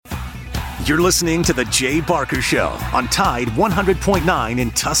You're listening to The Jay Barker Show on Tide 100.9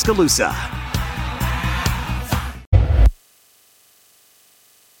 in Tuscaloosa.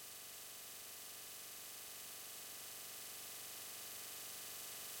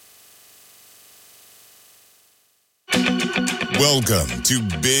 Welcome to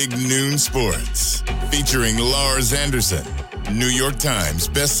Big Noon Sports, featuring Lars Anderson, New York Times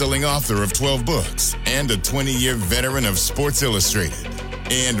bestselling author of 12 books and a 20-year veteran of Sports Illustrated,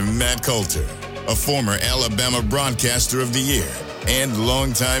 and Matt Coulter, a former Alabama Broadcaster of the Year and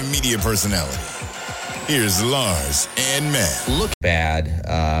longtime media personality. Here's Lars and Matt. Look bad,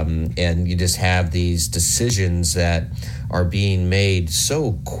 and you just have these decisions that are being made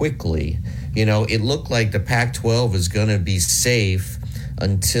so quickly. You know, it looked like the Pac-12 is going to be safe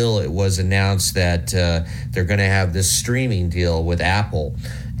until it was announced that they're going to have this streaming deal with Apple.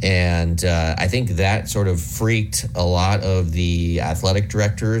 And I think that sort of freaked a lot of the athletic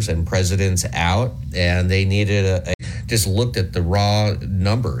directors and presidents out, and they needed just looked at the raw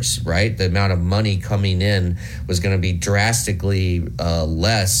numbers, right? The amount of money coming in was going to be drastically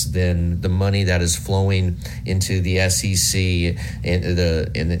less than the money that is flowing into the SEC, the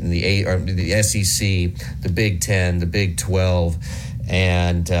SEC, the Big Ten, the Big 12.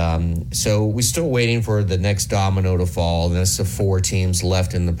 And so we're still waiting for the next domino to fall, and that's the 4 teams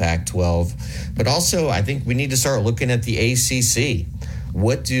left in the Pac-12. But also, I think we need to start looking at the ACC.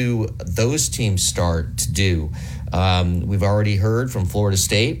 What do those teams start to do? We've already heard from Florida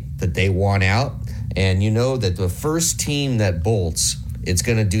State that they want out, and you know that the first team that bolts, it's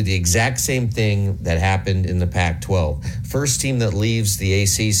going to do the exact same thing that happened in the Pac-12. First team that leaves the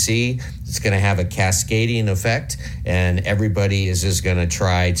ACC, it's going to have a cascading effect, and everybody is just going to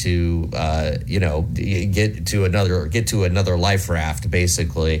try to, get to another life raft,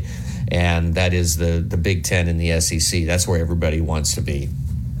 basically, and that is the Big Ten and the SEC. That's where everybody wants to be.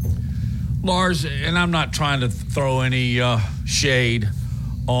 Lars, and I'm not trying to throw any shade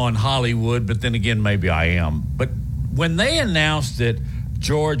on Hollywood, but then again, maybe I am. But when they announced that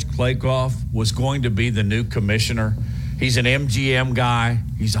George Klakoff was going to be the new commissioner, he's an MGM guy,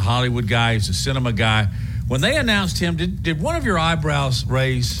 he's a Hollywood guy, he's a cinema guy. When they announced him, did one of your eyebrows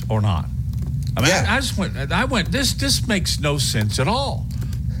raise or not? I mean, yeah. I went, this makes no sense at all.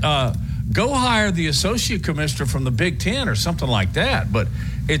 Go hire the associate commissioner from the Big Ten or something like that. But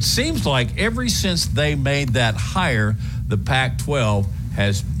it seems like ever since they made that hire, the Pac-12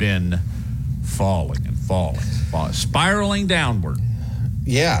 has been falling, spiraling downward.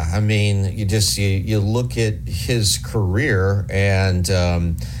 Yeah, I mean, you look at his career, and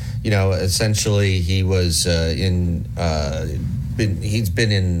essentially he was he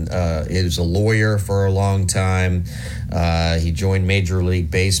was a lawyer for a long time. He joined Major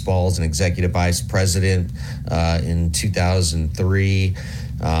League Baseball as an executive vice president in 2003.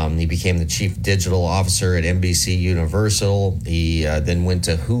 He became the chief digital officer at NBC Universal. He then went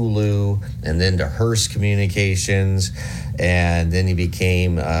to Hulu and then to Hearst Communications. And then he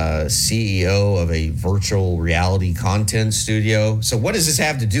became CEO of a virtual reality content studio. So what does this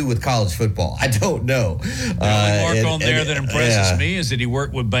have to do with college football? I don't know. The only mark on there that impresses me is that he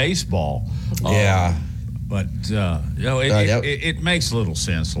worked with baseball. Yeah. But, it makes little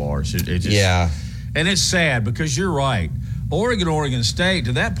sense, Lars. It just, yeah. And it's sad because you're right. Oregon State,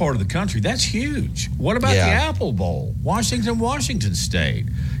 to that part of the country, that's huge. What about the Apple Bowl? Washington State.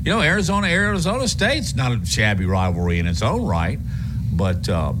 You know, Arizona State's not a shabby rivalry in its own right. But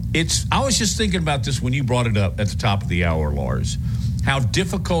I was just thinking about this when you brought it up at the top of the hour, Lars, how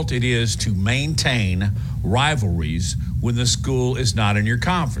difficult it is to maintain rivalries when the school is not in your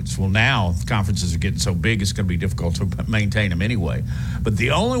conference. Well, now conferences are getting so big, it's going to be difficult to maintain them anyway. But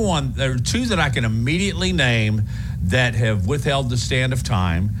there are 2 that I can immediately name that have withheld the stand of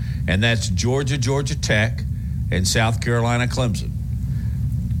time, and that's Georgia Tech, and South Carolina Clemson.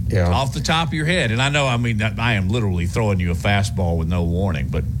 Yeah. Off the top of your head. And I know, I am literally throwing you a fastball with no warning,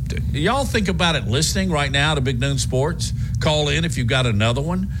 but y'all think about it listening right now to Big Noon Sports. Call in if you've got another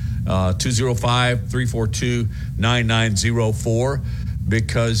one, 205-342-9904,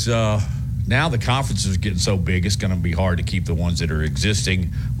 because now the conferences are getting so big, it's going to be hard to keep the ones that are existing,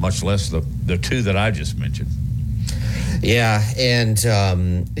 much less the 2 that I just mentioned. Yeah, and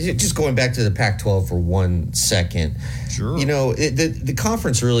just going back to the Pac-12 for 1 second. Sure. You know, the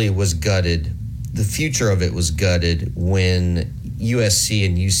conference really was gutted. The future of it was gutted when USC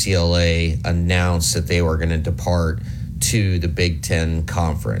and UCLA announced that they were going to depart to the Big Ten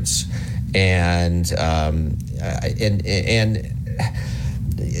Conference. And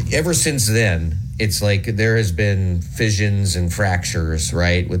ever since then, it's like there has been fissions and fractures,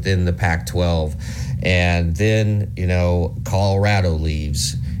 right, within the Pac-12. And then, Colorado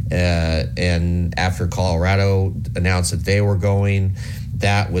leaves. And after Colorado announced that they were going,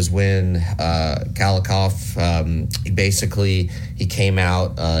 that was when Kalikoff, he came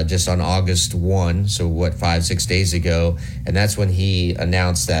out just on August 1, so 5-6 days ago, and that's when he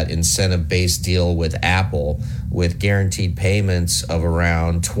announced that incentive-based deal with Apple with guaranteed payments of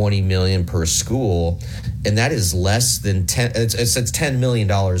around $20 million per school, and that is less than it's $10 million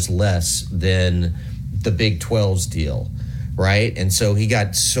less than the Big 12's deal, right? And so he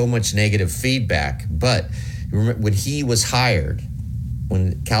got so much negative feedback. But when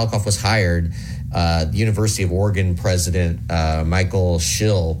Kalikoff was hired, the University of Oregon president, Michael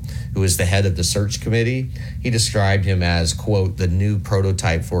Schill, who is the head of the search committee, he described him as, quote, the new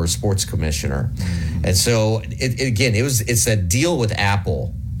prototype for a sports commissioner. Mm-hmm. And so, it's a deal with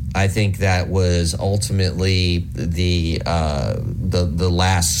Apple, I think, that was ultimately the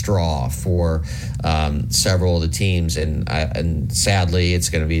last straw for several of the teams. And sadly, it's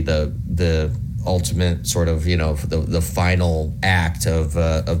going to be the ultimate sort of, the final act of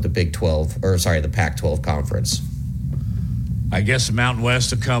the Big 12, the Pac-12 conference. I guess the Mountain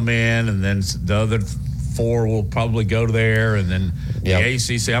West will come in, and then the other four will probably go there, and then the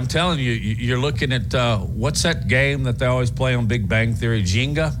ACC. I'm telling you, you're looking at what's that game that they always play on Big Bang Theory,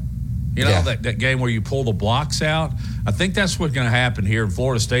 Jenga? That game where you pull the blocks out. I think that's what's going to happen here.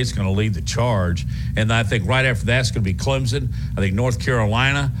 Florida State's going to lead the charge, and I think right after that's going to be Clemson. I think North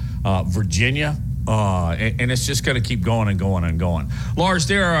Carolina, Virginia, and it's just going to keep going and going and going. Lars,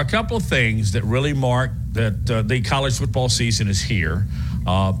 there are a couple of things that really mark that the college football season is here.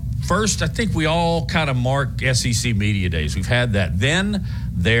 First, I think we all kind of mark SEC Media Days. We've had that. Then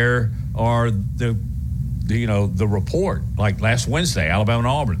there are the report, like last Wednesday, Alabama and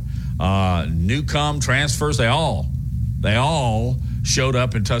Auburn. Newcomb transfers, they all showed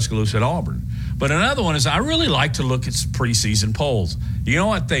up in Tuscaloosa at Auburn. But another one is I really like to look at preseason polls. You know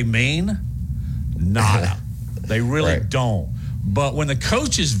what they mean? Nada. They really don't. But when the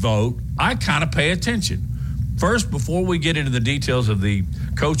coaches vote, I kind of pay attention. First, before we get into the details of the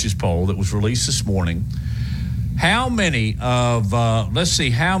coaches poll that was released this morning, how many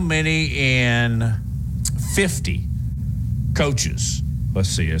in 50 coaches? Let's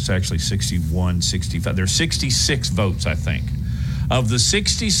see, it's actually 61, 65. There's 66 votes, I think. Of the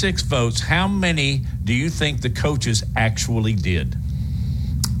 66 votes, how many do you think the coaches actually did?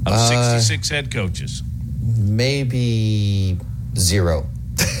 Of 66 head coaches? Maybe 0.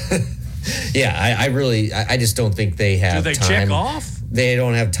 Yeah, I just don't think they have time. Do they check off? They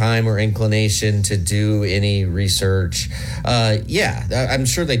don't have time or inclination to do any research. I'm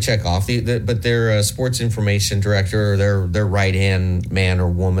sure they check off, but their sports information director, or their right-hand man or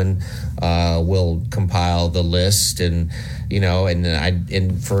woman, will compile the list, and for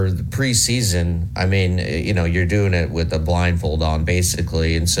the preseason, I mean, you're doing it with a blindfold on,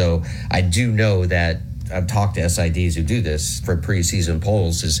 basically, and so I do know that. I've talked to SIDs who do this for preseason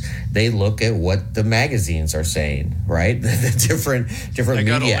polls. Is they look at what the magazines are saying, right? The different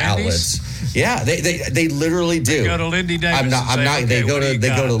media outlets. Yeah, they literally do. They go to Lindy Davis. They go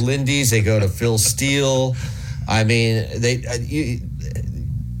to Lindy's. They go to Phil Steele. I mean,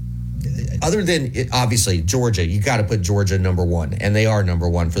 other than obviously Georgia, you got to put Georgia number one, and they are number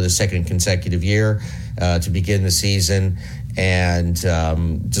one for the second consecutive year to begin the season. And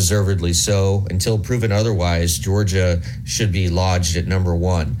deservedly so. Until proven otherwise, Georgia should be lodged at number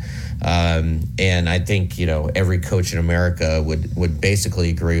one. And I think, every coach in America would basically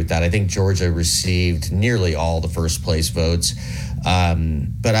agree with that. I think Georgia received nearly all the first place votes.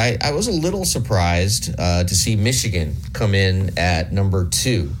 But I was a little surprised to see Michigan come in at number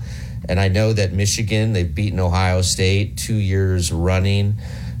 2. And I know that Michigan, they've beaten Ohio State 2 years running.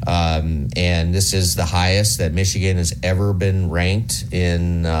 And this is the highest that Michigan has ever been ranked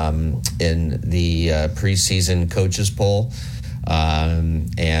in the preseason coaches poll. But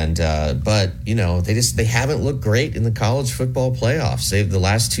they haven't looked great in the college football playoffs. The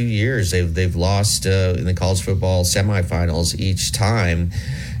last 2 years they've lost in the college football semifinals each time.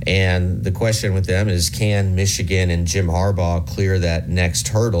 And the question with them is, can Michigan and Jim Harbaugh clear that next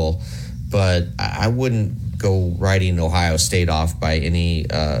hurdle? But I wouldn't go writing Ohio State off by any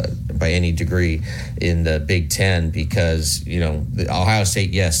degree in the Big Ten, because Ohio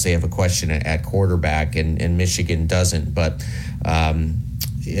State, yes, they have a question at quarterback, and Michigan doesn't. But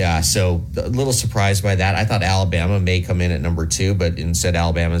so a little surprised by that. I thought Alabama may come in at number 2, but instead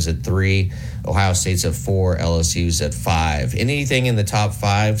Alabama's at 3, Ohio State's at 4, LSU's at 5. Anything in the top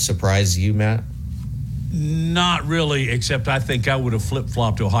 5 surprise you, Matt? Not really, except I think I would have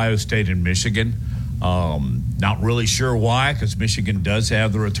flip-flopped Ohio State and Michigan. Not really sure why, because Michigan does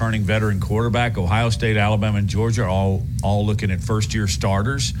have the returning veteran quarterback. Ohio State, Alabama, and Georgia are all looking at first-year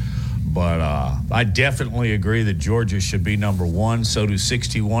starters. But I definitely agree that Georgia should be number one. So do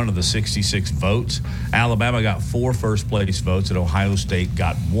 61 of the 66 votes. Alabama got 4 first-place votes, and Ohio State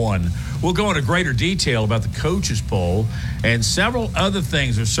got 1. We'll go into greater detail about the coaches poll, and several other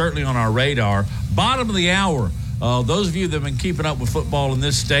things are certainly on our radar. Bottom of the hour. Those of you that have been keeping up with football in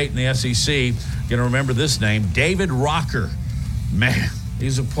this state and the SEC going to remember this name, David Rocker. Man,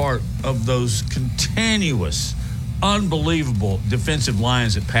 he's a part of those continuous, unbelievable defensive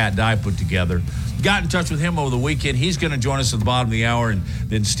lines that Pat Dye put together. Got in touch with him over the weekend. He's going to join us at the bottom of the hour, and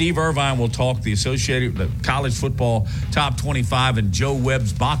then Steve Irvine will talk the college football top 25 and Joe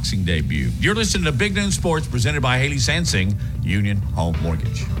Webb's boxing debut. You're listening to Big Noon Sports, presented by Haley Sansing, Union Home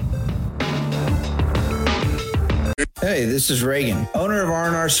Mortgage. Hey, this is Reagan, owner of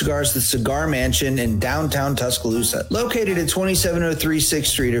R&R Cigars, the Cigar Mansion in downtown Tuscaloosa, located at 2703 6th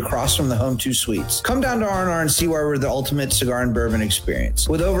Street across from the Home 2 Suites. Come down to R&R and see why we're the ultimate cigar and bourbon experience.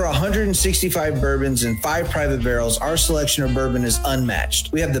 With over 165 bourbons and 5 private barrels, our selection of bourbon is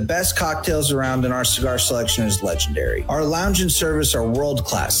unmatched. We have the best cocktails around, and our cigar selection is legendary. Our lounge and service are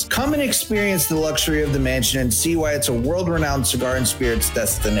world-class. Come and experience the luxury of the mansion and see why it's a world-renowned cigar and spirits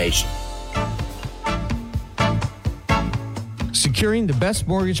destination. Securing the best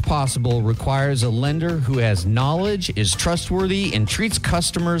mortgage possible requires a lender who has knowledge, is trustworthy, and treats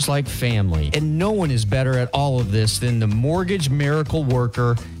customers like family. And no one is better at all of this than the mortgage miracle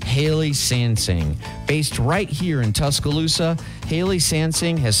worker, Haley Sansing. Based right here in Tuscaloosa, Haley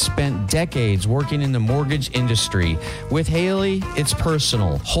Sansing has spent decades working in the mortgage industry. With Haley, it's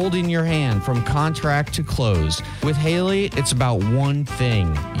personal, holding your hand from contract to close. With Haley, it's about one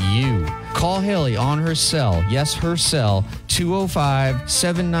thing, you. Call Haley on her cell, yes, her cell,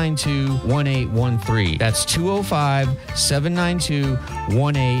 205-792-1813. That's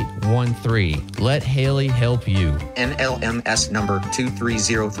 205-792-1813. Let Haley help you. NLMS number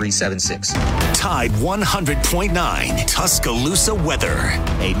 230376. Tide 100.9 Tuscaloosa weather.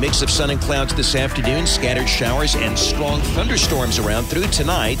 A mix of sun and clouds this afternoon, scattered showers and strong thunderstorms around through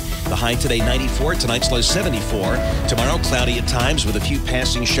tonight. The high today 94, tonight's low 74. Tomorrow cloudy at times with a few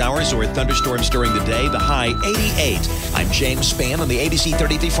passing showers or thunderstorms during the day. The high 88. I'm James Spann on the ABC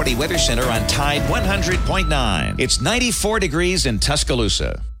 3340 Weather Center on Tide 100.9. It's 94 degrees in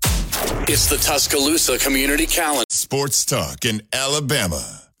Tuscaloosa. It's the Tuscaloosa Community Calendar. Sports talk in Alabama.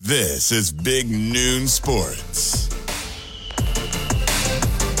 This is Big Noon Sports.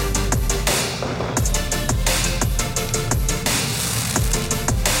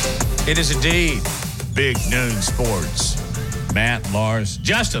 It is indeed Big Noon Sports. Matt, Lars,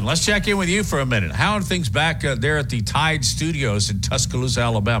 Justin, let's check in with you for a minute. How are things back there at the Tide Studios in Tuscaloosa,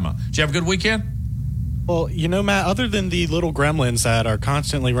 Alabama? Did you have a good weekend? Well, you know, Matt, other than the little gremlins that are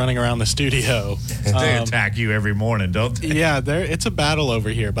constantly running around the studio. They attack you every morning, don't they? Yeah, it's a battle over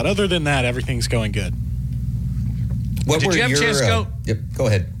here. But other than that, everything's going good. Did you have a chance to go? Yep, go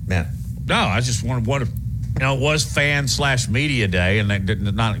ahead, Matt. No, I just wanted it was fan/media day,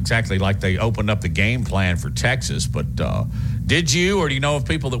 and not exactly like they opened up the game plan for Texas. But did you, or do you know of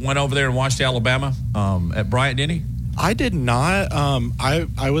people that went over there and watched Alabama at Bryant-Denny? I did not.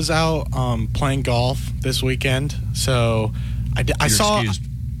 I was out playing golf this weekend, so I saw. Excused.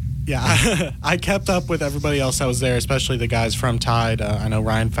 Yeah, I kept up with everybody else that was there, especially the guys from Tide. I know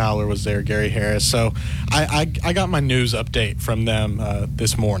Ryan Fowler was there, Gary Harris. So I got my news update from them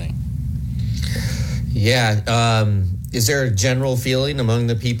this morning. Yeah. Is there a general feeling among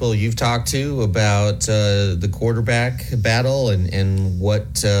the people you've talked to about the quarterback battle and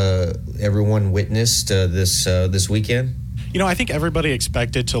what everyone witnessed this weekend? You know, I think everybody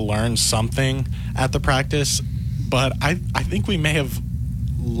expected to learn something at the practice, but I think we may have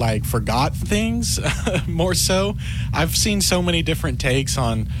forgot things more so. I've seen so many different takes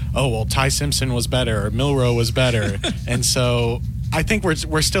on, Ty Simpson was better or Milroe was better. And so I think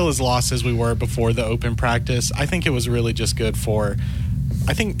we're still as lost as we were before the open practice. I think it was really just good for,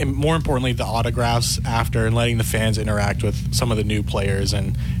 I think more importantly, the autographs after and letting the fans interact with some of the new players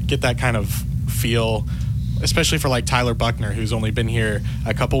and get that kind of feel, especially for Tyler Buckner, who's only been here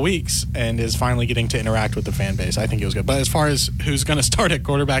a couple weeks and is finally getting to interact with the fan base. I think it was good. But as far as who's going to start at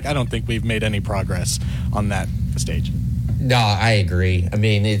quarterback, I don't think we've made any progress on that stage. No, I agree. I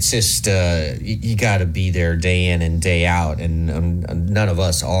mean, it's just you got to be there day in and day out, and none of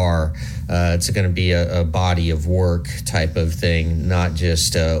us are. It's going to be a body of work type of thing, not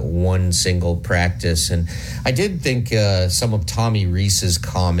just one single practice. And I did think some of Tommy Rees's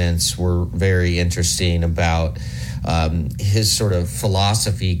comments were very interesting about his sort of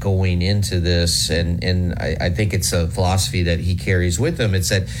philosophy going into this, and I think it's a philosophy that he carries with him. It's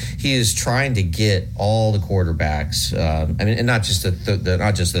that he is trying to get all the quarterbacks. And not just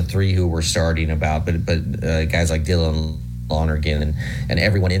the three who we're starting about, but guys like Dylan Lonergan and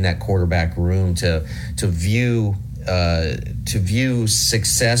everyone in that quarterback room to view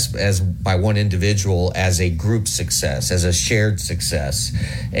success as by one individual as a group success, as a shared success,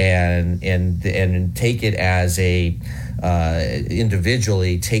 and take it as a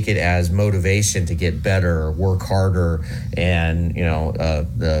individually take it as motivation to get better, work harder, and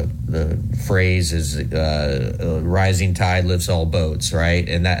the phrase is rising tide lifts all boats, right?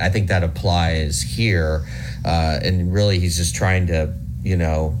 And that, I think that applies here, and really he's just trying to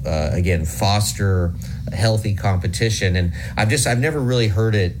again foster healthy competition. And I've never really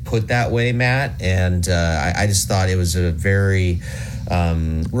heard it put that way, Matt, and I just thought it was a very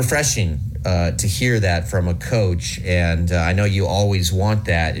refreshing to hear that from a coach. And I know you always want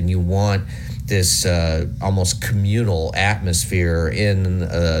that, and you want this almost communal atmosphere in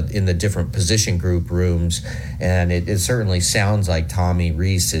the different position group rooms, and it certainly sounds like Tommy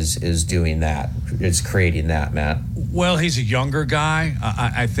Rees is doing that. It's creating that, Matt. Well, he's a younger guy.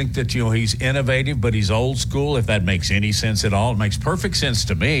 I think that he's innovative, but he's old school. If that makes any sense at all, it makes perfect sense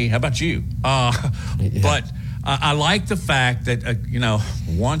to me. How about you? Yeah. But I like the fact that,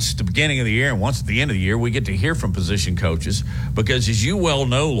 once the beginning of the year and once at the end of the year, we get to hear from position coaches, because as you well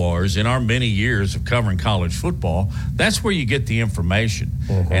know, Lars, in our many years of covering college football, that's where you get the information.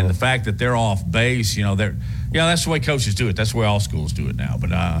 Mm-hmm. And the fact that they're off base, that's the way coaches do it. That's the way all schools do it now. But,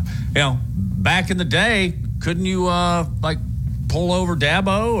 back in the day, couldn't you, pull over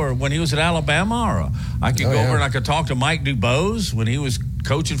Dabo, or when he was at Alabama, or I could go over and I could talk to Mike Dubose when he was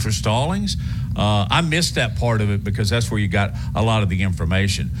coaching for Stallings. I missed that part of it because that's where you got a lot of the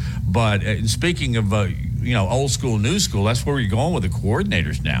information. But speaking of, old school, new school, that's where you're going with the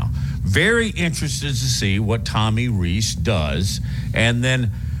coordinators now. Very interested to see what Tommy Rees does. And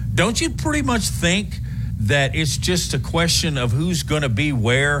then don't you pretty much think that it's just a question of who's going to be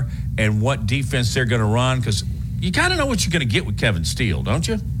where and what defense they're going to run? Because you kind of know what you're going to get with Kevin Steele, don't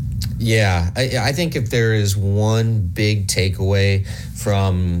you? Yeah, I think if there is one big takeaway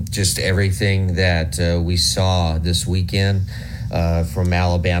from just everything that we saw this weekend from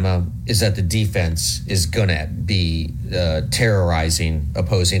Alabama, is that the defense is going to be terrorizing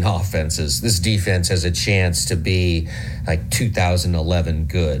opposing offenses. This defense has a chance to be like 2011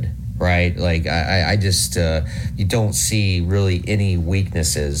 good. Right? Like, I just, you don't see really any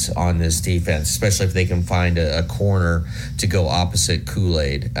weaknesses on this defense, especially if they can find a corner to go opposite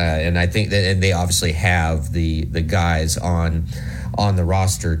Kool-Aid. And I think that, and they obviously have the guys on the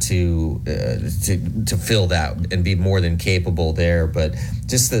roster to fill that and be more than capable there. But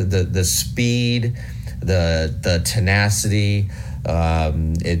just the speed, the tenacity,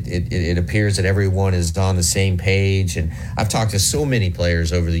 it appears that everyone is on the same page. And I've talked to so many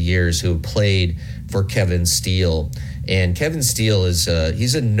players over the years who have played for Kevin Steele, and Kevin Steele is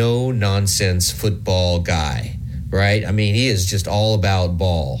he's a no-nonsense football guy, right? I mean, he is just all about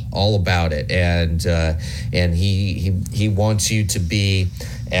ball, all about it, and he wants you to be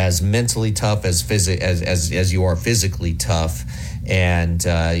as mentally tough as you are physically tough. And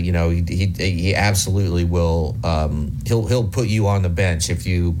he absolutely will. He'll put you on the bench if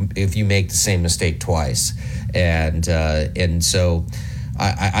you make the same mistake twice. And so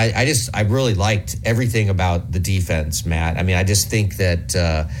I really liked everything about the defense, Matt. I mean, I just think that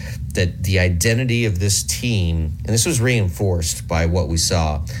the identity of this team, and this was reinforced by what we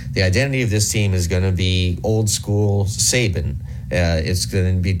saw, the identity of this team is going to be old school Saban. It's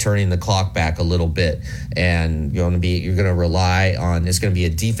going to be turning the clock back a little bit, and you're going to rely on. It's going to be a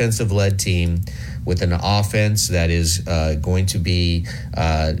defensive-led team with an offense that is going to be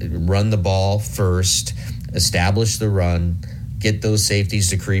run the ball first, establish the run, get those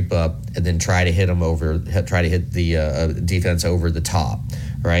safeties to creep up, and then try to hit the defense over the top,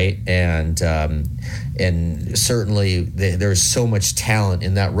 right? And certainly there's so much talent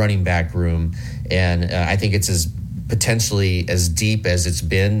in that running back room, and I think it's potentially as deep as it's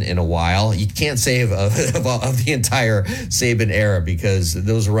been in a while. You can't say of the entire Saban era, because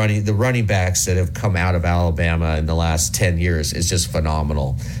the running backs that have come out of Alabama in the last 10 years is just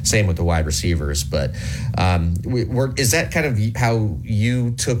phenomenal. Same with the wide receivers. But is that kind of how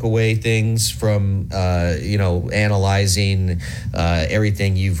you took away things from analyzing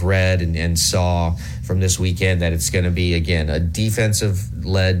everything you've read and saw from this weekend, that it's going to be, again, a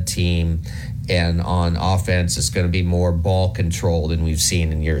defensive-led team, and on offense, it's going to be more ball control than we've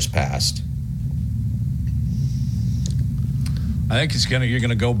seen in years past? I think you're going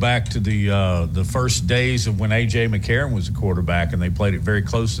to go back to the first days of when A.J. McCarron was a quarterback, and they played it very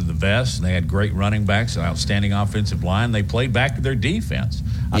close to the vest, and they had great running backs, an outstanding offensive line. They played back to their defense.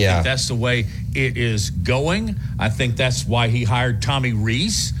 I think that's the way it is going. I think that's why he hired Tommy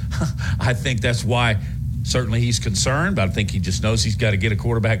Rees. I think that's why certainly he's concerned, but I think he just knows he's got to get a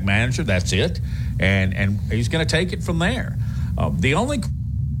quarterback manager. That's it. And he's going to take it from there. The only...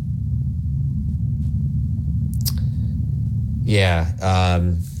 Yeah.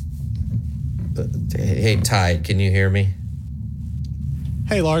 Hey, Ty, can you hear me?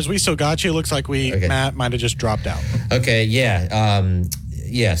 Hey, Lars, we still got you. Looks like Matt might have just dropped out. Okay, yeah.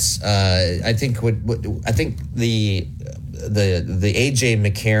 Yes. I think I think the A.J.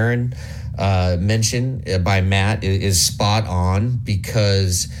 McCarron mention by Matt is spot on,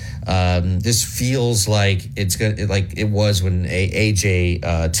 because this feels like it was when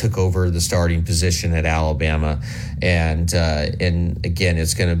AJ took over the starting position at Alabama, and again,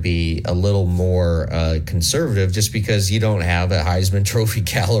 it's going to be a little more conservative, just because you don't have a Heisman Trophy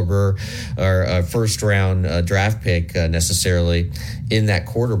caliber or a first round draft pick necessarily in that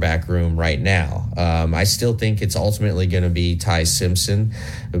quarterback room right now. I still think it's ultimately going to be Ty Simpson,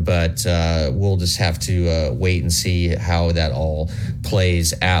 but we'll just have to wait and see how that all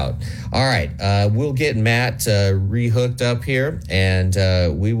plays out. All right, we'll get Matt rehooked up here, and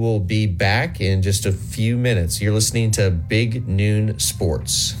we will be back in just a few minutes. You're listening to Big Noon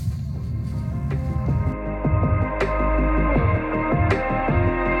Sports.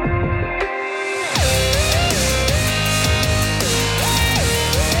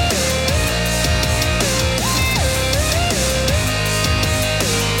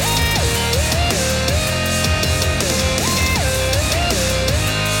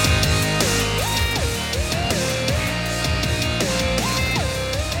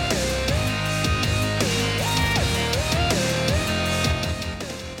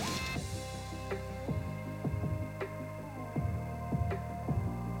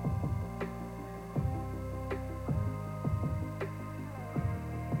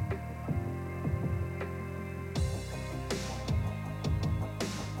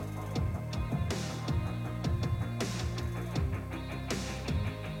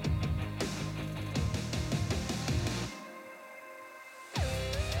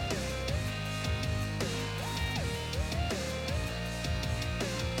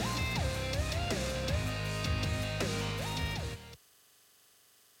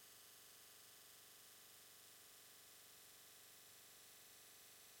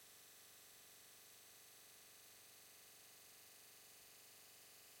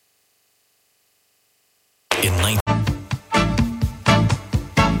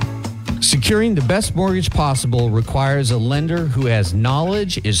 Securing the best mortgage possible requires a lender who has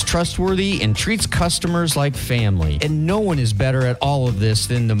knowledge, is trustworthy, and treats customers like family. And no one is better at all of this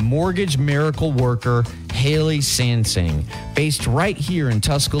than the mortgage miracle worker, Haley Sansing. Based right here in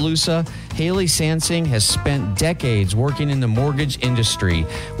Tuscaloosa, Haley Sansing has spent decades working in the mortgage industry.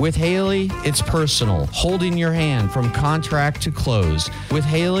 With Haley, it's personal, holding your hand from contract to close. With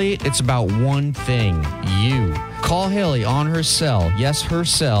Haley, it's about one thing, you. Call Haley on her cell, yes, her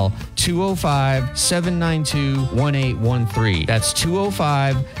cell, 205-792-1813. That's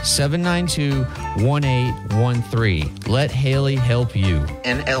 205-792-1813. Let Haley help you.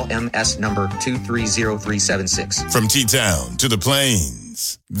 NLMS number 230376. From T-Town to the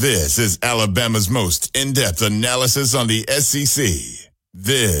Plains, this is Alabama's most in-depth analysis on the SEC.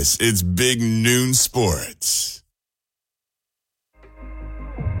 This is Big Noon Sports.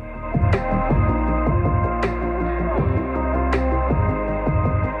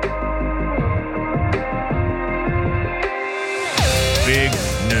 Big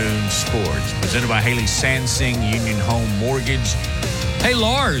Noon Sports, presented by Haley Sansing, Union Home Mortgage. Hey,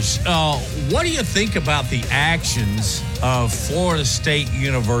 Lars, what do you think about the actions of Florida State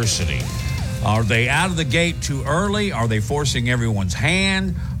University? Are they out of the gate too early? Are they forcing everyone's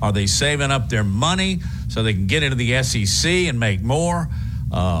hand? Are they saving up their money so they can get into the SEC and make more?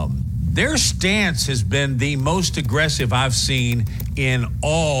 Their stance has been the most aggressive I've seen in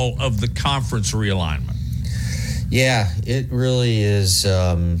all of the conference realignment. Yeah, it really is.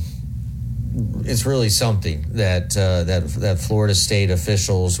 It's really something that Florida State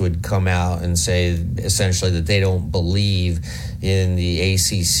officials would come out and say essentially that they don't believe in the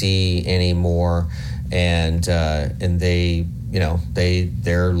ACC anymore, and they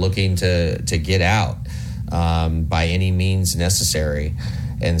they're looking to get out by any means necessary.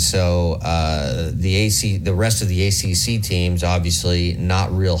 And so the rest of the ACC teams obviously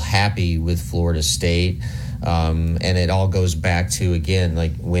not real happy with Florida State. And it all goes back to, again,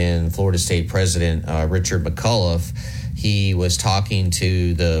 like when Florida State President Richard McCullough, he was talking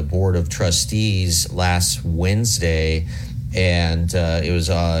to the Board of Trustees last Wednesday, and it was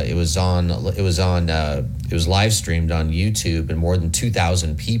live streamed on YouTube, and more than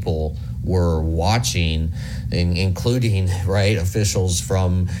 2,000 people were watching, including officials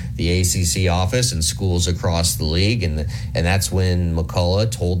from the ACC office and schools across the league, and that's when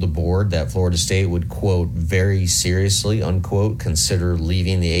McCullough told the board that Florida State would, quote, very seriously, unquote, consider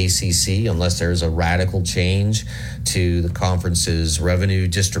leaving the ACC unless there's a radical change to the conference's revenue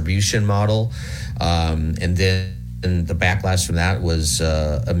distribution model, and then. And the backlash from that was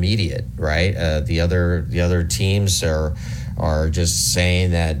immediate, right? The other teams are just saying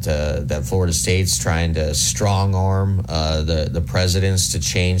that Florida State's trying to strong arm the presidents to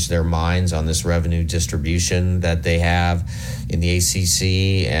change their minds on this revenue distribution that they have in the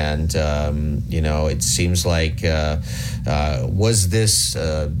ACC, and it seems like was this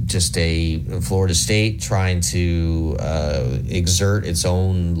just a Florida State trying to exert its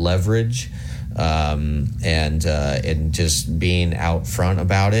own leverage? And just being out front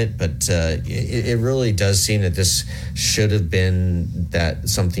about it, but it really does seem that this should have been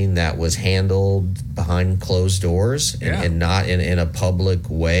something that was handled behind closed doors and not in a public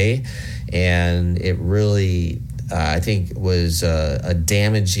way, and it really. I think was a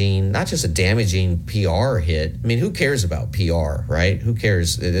damaging, not just a damaging PR hit. I mean, who cares about PR, right? Who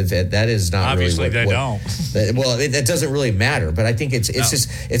cares? That is not obviously really they don't. That doesn't really matter. But I think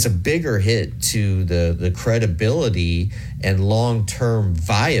it's a bigger hit to the credibility and long-term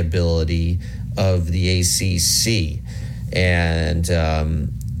viability of the ACC, and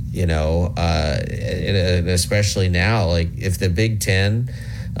and especially now, like if the Big Ten.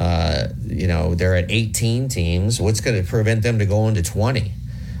 They're at 18 teams. What's going to prevent them to going to 20?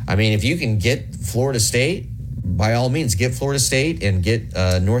 I mean, if you can get Florida State, by all means, get Florida State and get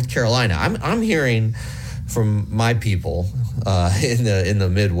North Carolina. I'm hearing from my people in the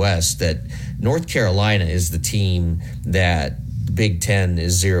Midwest that North Carolina is the team that Big Ten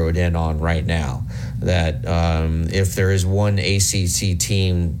is zeroed in on right now. That if there is one ACC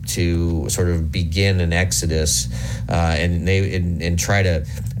team to sort of begin an exodus and try to,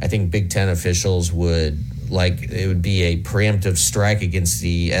 I think Big Ten officials it would be a preemptive strike against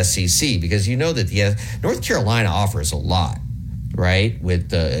the SEC, because that North Carolina offers a lot, right?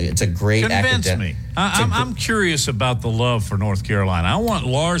 It's a great Convince me. I'm curious about the love for North Carolina. I want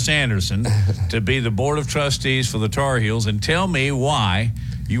Lars Anderson to be the Board of Trustees for the Tar Heels and tell me why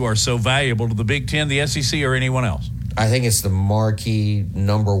you are so valuable to the Big Ten, the SEC, or anyone else. I think it's the marquee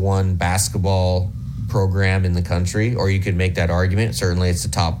number one basketball program in the country, or you could make that argument. Certainly it's the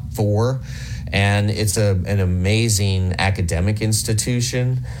top 4, and it's an amazing academic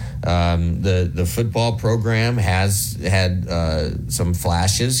institution. The football program has had some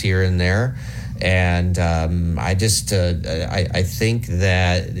flashes here and there. And I think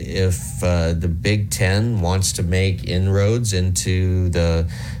that if the Big Ten wants to make inroads into the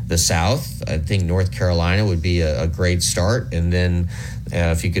South, I think North Carolina would be a great start. And then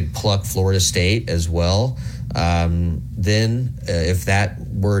if you could pluck Florida State as well, then if that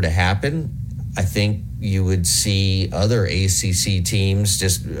were to happen, I think you would see other ACC teams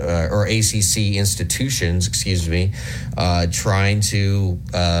or ACC institutions, trying to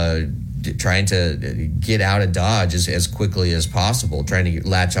get out of Dodge as quickly as possible, trying to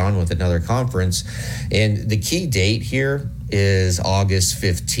latch on with another conference. And the key date here is August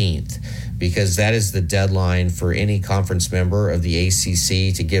 15th, because that is the deadline for any conference member of the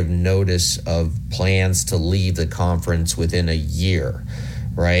ACC to give notice of plans to leave the conference within a year,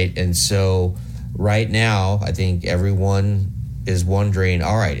 right? And so right now, I think everyone is wondering,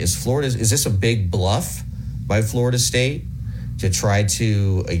 all right, is this a big bluff by Florida State to try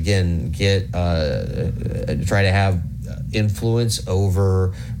to, again, try to have influence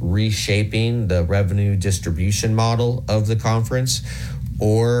over reshaping the revenue distribution model of the conference?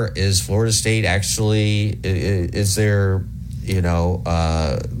 Or is Florida State actually, is there,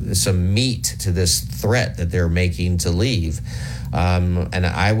 some meat to this threat that they're making to leave? And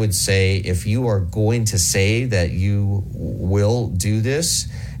I would say, if you are going to say that you will do this,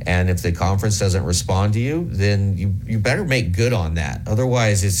 and if the conference doesn't respond to you, then you better make good on that.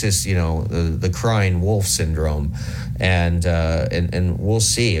 Otherwise, it's just the crying wolf syndrome, and we'll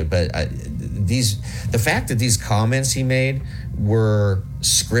see. But the fact that these comments he made were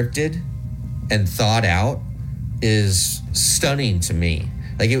scripted and thought out is stunning to me.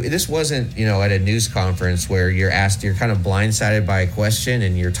 This wasn't, at a news conference where you're kind of blindsided by a question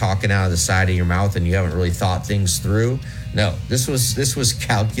and you're talking out of the side of your mouth and you haven't really thought things through. No, this was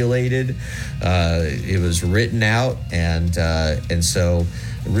calculated. It was written out, and so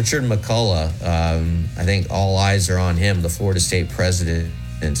Richard McCullough, I think all eyes are on him, the Florida State president,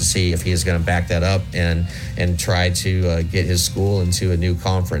 and to see if he is going to back that up and try to get his school into a new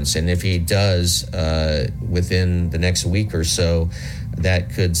conference. And if he does within the next week or so,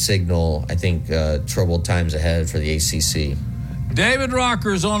 that could signal, I think, troubled times ahead for the ACC. David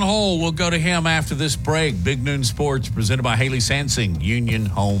Rocker's on hold. We'll go to him after this break. Big Noon Sports presented by Haley Sansing, Union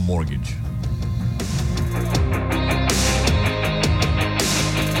Home Mortgage.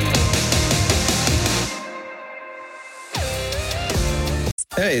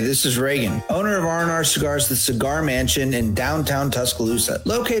 Hey, this is Reagan, owner of R&R Cigars, the Cigar Mansion in downtown Tuscaloosa,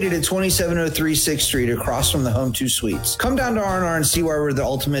 located at 2703 6th Street across from the Home 2 Suites. Come down to R&R and see why we're the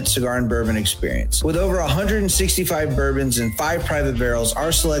ultimate cigar and bourbon experience. With over 165 bourbons and 5 private barrels,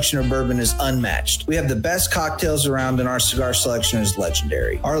 our selection of bourbon is unmatched. We have the best cocktails around and our cigar selection is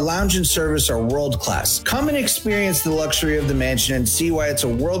legendary. Our lounge and service are world-class. Come and experience the luxury of the mansion and see why it's a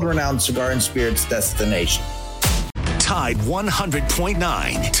world-renowned cigar and spirits destination. Tide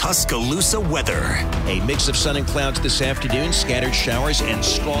 100.9 Tuscaloosa weather. A mix of sun and clouds this afternoon, scattered showers and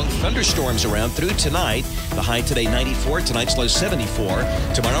strong thunderstorms around through tonight. The high today 94, tonight's low 74.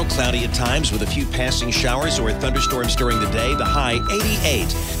 Tomorrow cloudy at times with a few passing showers or thunderstorms during the day. The high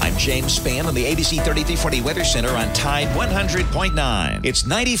 88. I'm James Spann on the ABC 3340 Weather Center on Tide 100.9. It's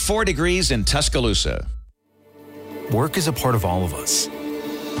 94 degrees in Tuscaloosa. Work is a part of all of us.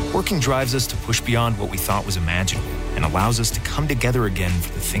 Working drives us to push beyond what we thought was imaginable and allows us to come together again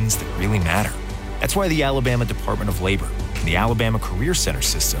for the things that really matter. That's why the Alabama Department of Labor and the Alabama Career Center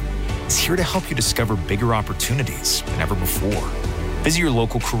system is here to help you discover bigger opportunities than ever before. Visit your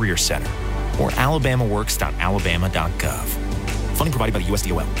local career center or alabamaworks.alabama.gov. Funding provided by the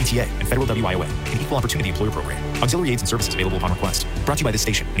USDOL, PTA, and Federal WIOA, an Equal Opportunity Employer Program. Auxiliary aids and services available upon request. Brought to you by this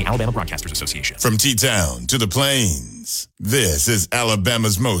station and the Alabama Broadcasters Association. From T-Town to the Plains, this is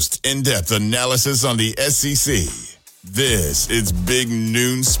Alabama's most in-depth analysis on the SEC. This is Big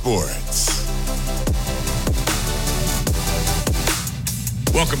Noon Sports.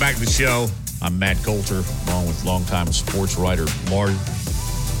 Welcome back to the show. I'm Matt Coulter, along with longtime sports writer Lars.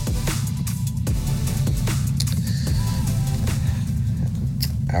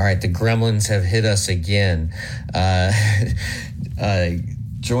 All right, the Gremlins have hit us again.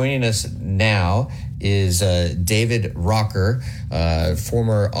 Joining us now is David Rocker,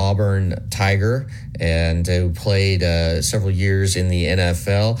 former Auburn Tiger, and who played several years in the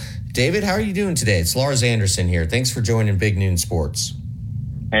NFL. David, how are you doing today? It's Lars Anderson here. Thanks for joining Big Noon Sports.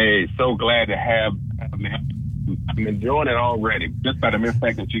 Hey, so glad to have me. I'm enjoying it already, just by the mere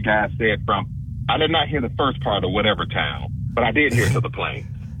fact that you guys said I did not hear the first part of whatever town, but I did hear to the plane.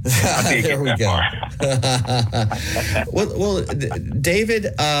 There we go. well,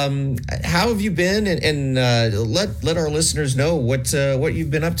 David, how have you been? And let our listeners know what you've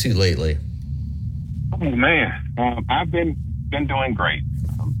been up to lately. Oh man, I've been doing great.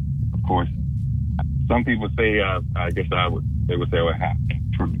 Of course, some people say they would say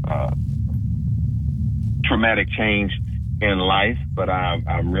traumatic change in life, but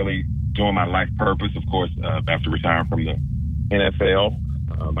I'm really doing my life purpose. Of course, after retiring from the NFL.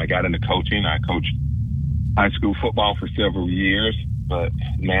 I got into coaching. I coached high school football for several years, but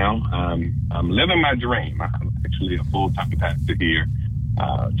now I'm living my dream. I'm actually a full-time pastor here,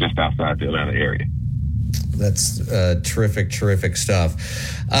 just outside the Atlanta area. That's terrific stuff.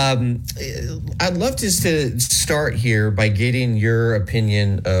 I'd love just to start here by getting your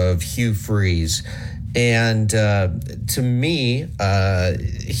opinion of Hugh Freeze. And to me,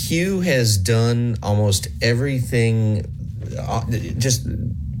 Hugh has done almost everything just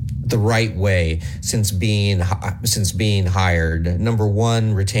the right way since being hired. Number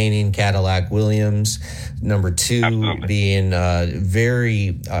one, retaining Cadillac Williams. Number two, absolutely, being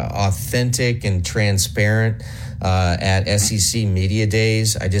very authentic and transparent at SEC Media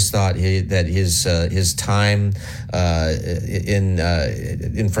Days. I just thought that his time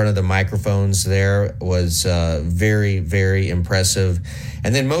in front of the microphones there was very, very impressive.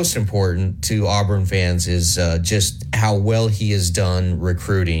 And then most important to Auburn fans is just how well he has done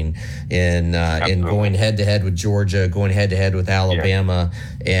recruiting in going head-to-head with Georgia, going head-to-head with Alabama,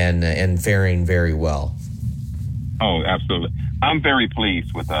 and faring very well. Oh, absolutely. I'm very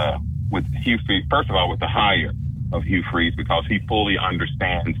pleased with Hugh Freeze. First of all, with the hire of Hugh Freeze, because he fully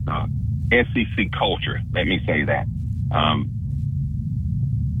understands SEC culture. Let me say that.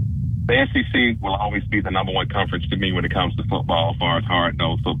 The SEC will always be the number one conference to me when it comes to football, as far as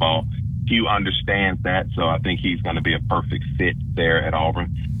hard-nosed football. Hugh understands that, so I think he's going to be a perfect fit there at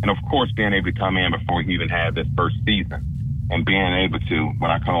Auburn. And, of course, being able to come in before he even had this first season and being able to,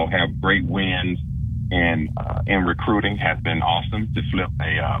 what I call, have great wins in recruiting has been awesome. To flip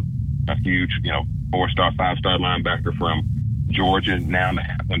a huge, 4-star, 5-star linebacker from Georgia now to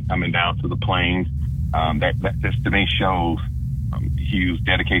have him coming down to the Plains. That just to me shows Hugh's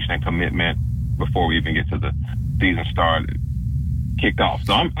dedication and commitment before we even get to the season started, kicked off.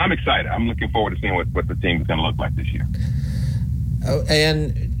 So I'm excited. I'm looking forward to seeing what the team is going to look like this year. Oh,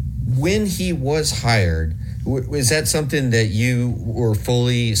 and when he was hired, was that something that you were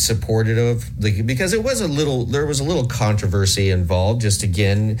fully supportive of? Because there was a little controversy involved. Just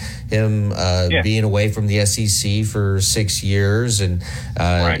again, him being away from the SEC for 6 years and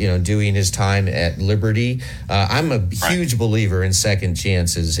doing his time at Liberty. I'm a huge believer in second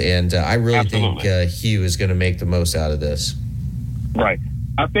chances, and I really think Hugh is going to make the most out of this. Right.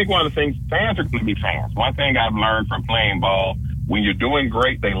 I think one of the things, fans are going to be fans. One thing I've learned from playing ball: when you're doing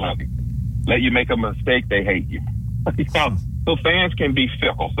great, they love you. Let you make a mistake, they hate you. So fans can be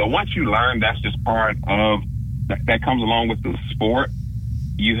fickle. So once you learn that's just part of that comes along with the sport,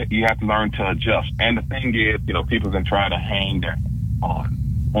 you have to learn to adjust. And the thing is, people can try to hang their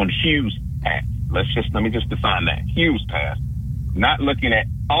on Hugh's past. Let me just define that. Hugh's past. Not looking at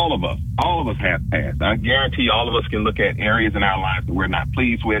all of us. All of us have past. I guarantee all of us can look at areas in our lives that we're not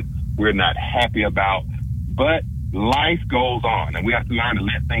pleased with, we're not happy about, but life goes on, and we have to learn to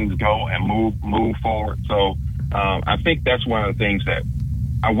let things go and move forward. So I think that's one of the things that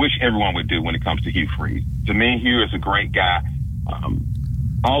I wish everyone would do when it comes to Hugh Freeze. To me, Hugh is a great guy.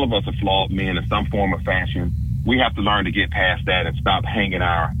 All of us are flawed men in some form or fashion. We have to learn to get past that and stop hanging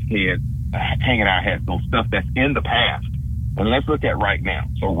our heads on stuff that's in the past. And let's look at right now.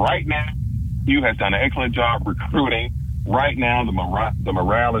 So right now, Hugh has done an excellent job recruiting. Right now, the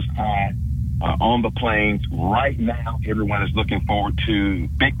morale is high. On the Plains right now, everyone is looking forward to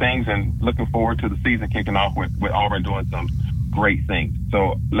big things and looking forward to the season kicking off with Auburn doing some great things.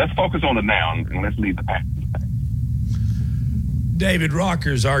 So let's focus on the now and let's leave the past. David Rocker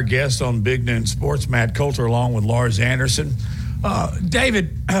is our guest on Big Noon Sports. Matt Coulter along with Lars Anderson.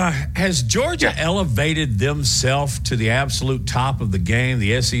 David, has Georgia elevated themselves to the absolute top of the game,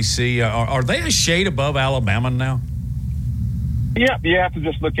 the SEC? Are they a shade above Alabama now? Yeah, you have to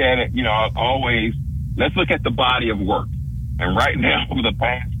just look at it, always, let's look at the body of work. And right now, over the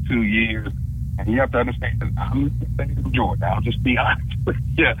past 2 years, and you have to understand, I'm not a fan of Georgia. I'll just be honest with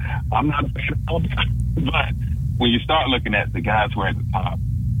you. I'm not a fan of Alabama. But when you start looking at the guys who are at the top,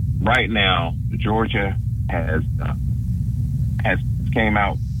 right now, Georgia has came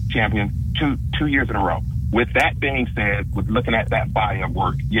out champion two years in a row. With that being said, with looking at that body of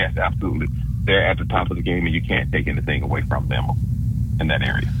work, yes, absolutely. They're at the top of the game, and you can't take anything away from them in that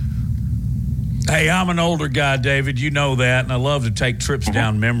area. Hey, I'm an older guy, David. You know that, and I love to take trips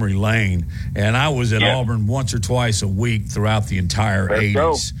down memory lane. And I was at Auburn once or twice a week throughout the entire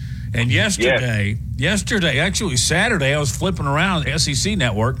 80s. And yesterday, actually Saturday, I was flipping around the SEC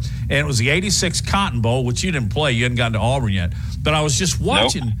network, and it was the 86 Cotton Bowl, which you didn't play. You hadn't gotten to Auburn yet. But I was just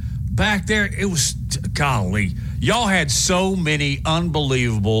watching back there. It was, golly, y'all had so many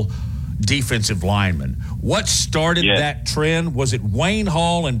unbelievable defensive linemen. What started that trend? Was it Wayne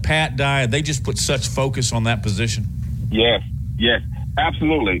Hall and Pat Dye? They just put such focus on that position? Yes,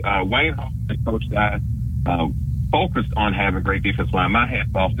 absolutely. Wayne Hall and Coach Dye focused on having great defensive line. My hat's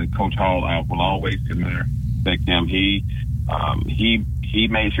off to Coach Hall. I will always respect him. He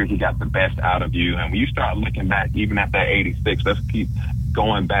made sure he got the best out of you. And when you start looking back, even at that 86, let's keep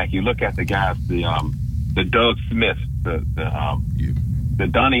going back. You look at the guys, the Doug Smith, the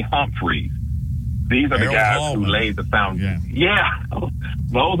Donnie Humphreys. These are the guys who laid the foundation. Yeah,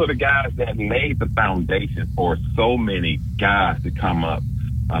 those are the guys that laid the foundation for so many guys to come up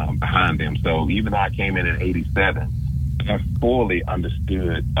behind them. So even though I came in 87, I fully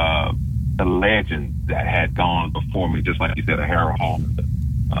understood the legends that had gone before me, just like you said, a Harold Hallman,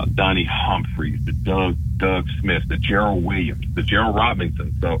 Donnie Humphreys, the Doug Smith, the Gerald Williams, the Gerald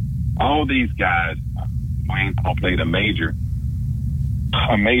Robinson. So all these guys, Wayne Hall played a major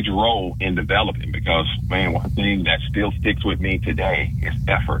role in developing, because, man, one thing that still sticks with me today is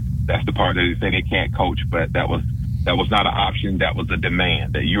effort. That's the part that they say they can't coach, but that was not an option. That was a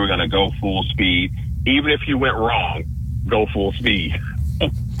demand, that you were going to go full speed. Even if you went wrong, go full speed.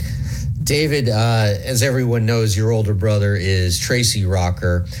 David, as everyone knows, your older brother is Tracy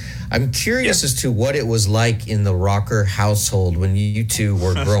Rocker. I'm curious as to what it was like in the Rocker household when you two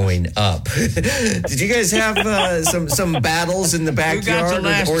were growing up. Did you guys have some battles in the backyard, Who got the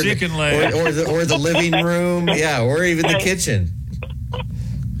last chicken leg? or the living room, or even the kitchen?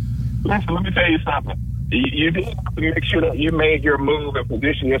 Listen, let me tell you something. You did have to make sure that you made your move and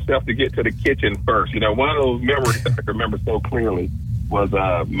position yourself to get to the kitchen first. One of those memories that I remember so clearly was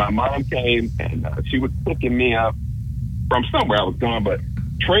my mom came and she was picking me up from somewhere I was going, but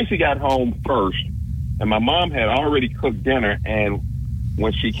Tracy got home first, and my mom had already cooked dinner, and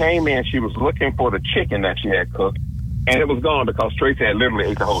when she came in, she was looking for the chicken that she had cooked, and it was gone because Tracy had literally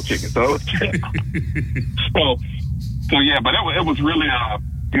ate the whole chicken. So it was so yeah, but it was really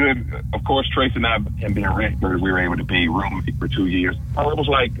good. Of course, Tracy and I, and being Redbird, we were able to be roommates for 2 years. It was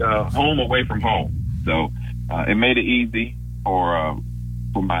like home away from home. So it made it easy for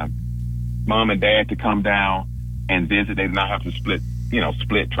my mom and dad to come down and visit. They did not have to split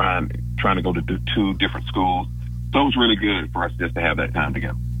trying to go to 2 different schools. So it was really good for us just to have that time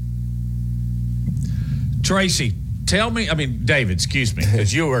together. Tracy, tell me, David, excuse me,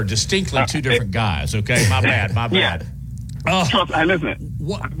 because you are distinctly 2 different guys, okay? My bad. Yeah. Listen,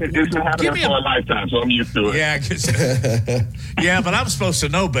 it's been happening for a lifetime, so I'm used to it. Yeah, but I'm supposed to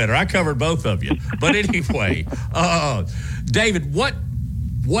know better. I covered both of you. But anyway, David, what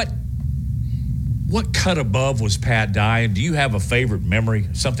cut above was Pat Dye? And do you have a favorite memory,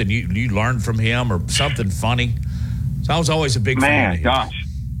 something you learned from him or something funny? So I was always a big fan of him.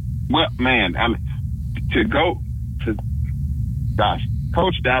 Well, man,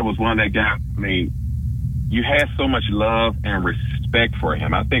 Coach Dye was one of that guys. You had so much love and respect for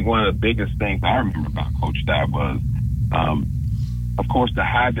him. I think one of the biggest things I remember about Coach Dye was, of course, the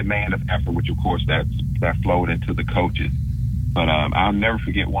high demand of effort, which, of course, that flowed into the coaches. But I'll never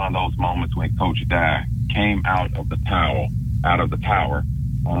forget one of those moments when Coach Dye came out of the tower,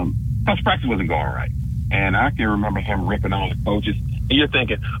 because practice wasn't going right. And I can remember him ripping on the coaches. And you're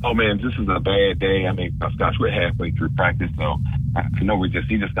thinking, oh, man, this is a bad day. Gosh, we're halfway through practice, so I know he's just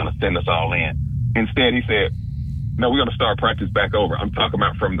going to send us all in. Instead, he said, no, we're going to start practice back over. I'm talking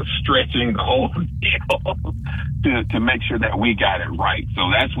about from the stretching, the whole deal, to make sure that we got it right.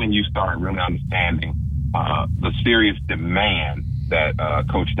 So that's when you start really understanding the serious demand that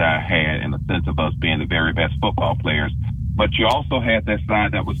Coach Dye had in the sense of us being the very best football players. But you also had that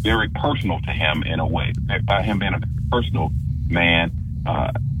side that was very personal to him in a way. By him being a personal man,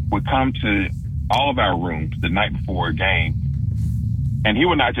 would come to all of our rooms the night before a game, and he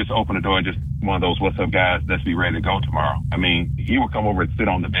would not just open the door and just one of those, what's up, guys, let's be ready to go tomorrow. He would come over and sit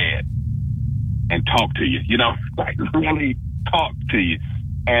on the bed and talk to you, like really talk to you.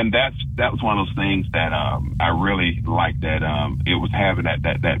 And that was one of those things that I really liked, that it was having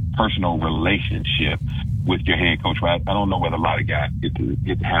that personal relationship with your head coach. I don't know whether a lot of guys get to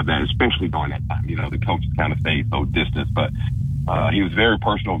have that, especially during that time. The coaches kind of stay so distant, but he was very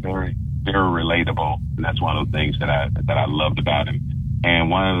personal, very, very relatable. And that's one of the things that I loved about him.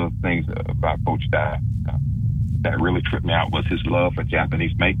 And one of the things about Coach Dye that really tripped me out was his love for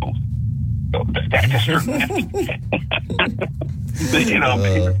Japanese maples. So that just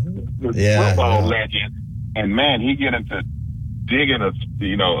football legend. And man, he get into digging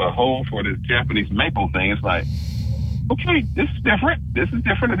a hole for this Japanese maple thing. It's like, okay, this is different. I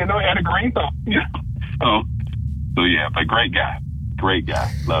didn't know he had a green thumb. So yeah, but great guy,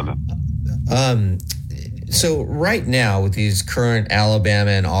 love him. So right now with these current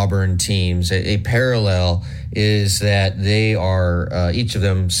Alabama and Auburn teams, a parallel is that they are, each of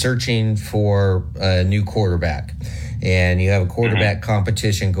them, searching for a new quarterback. And you have a quarterback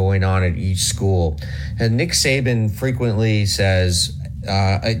competition going on at each school. And Nick Saban frequently says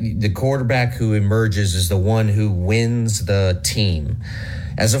the quarterback who emerges is the one who wins the team.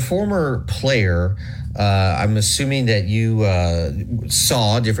 As a former player, I'm assuming that you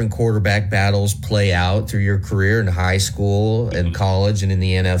saw different quarterback battles play out through your career in high school and college and in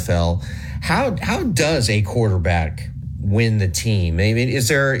the NFL. How does a quarterback win the team?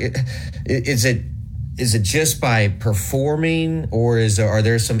 Is it just by performing, or are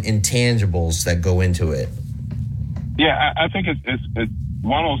there some intangibles that go into it? Yeah, I think it's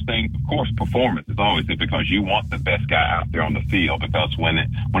one of those things. Of course, performance is always it, because you want the best guy out there on the field, because when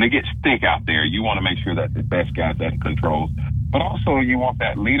it gets thick out there, you want to make sure that the best guy's at controls. But also you want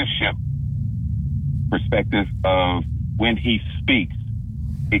that leadership perspective of when he speaks,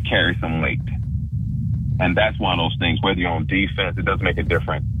 it carries some weight. And that's one of those things, whether you're on defense, it doesn't make a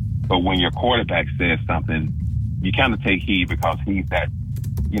difference. But when your quarterback says something, you kind of take heed, because he's that,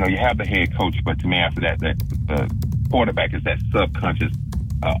 you have the head coach, but to me after that the quarterback is that subconscious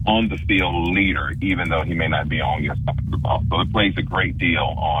on the field leader, even though he may not be on your side of the ball. So it plays a great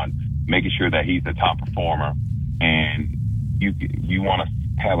deal on making sure that he's the top performer, and you want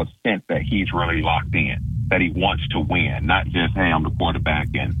to have a sense that he's really locked in, that he wants to win, not just, hey, I'm the quarterback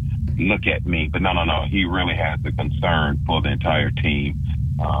and look at me. But no. He really has the concern for the entire team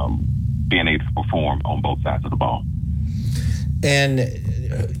being able to perform on both sides of the ball. And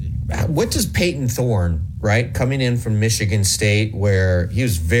what does Peyton Thorne, right, coming in from Michigan State, where he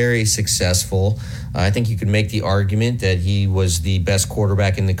was very successful? I think you could make the argument that he was the best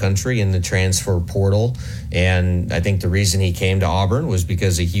quarterback in the country in the transfer portal, and I think the reason he came to Auburn was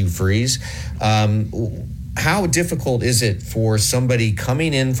because of Hugh Freeze. How difficult is it for somebody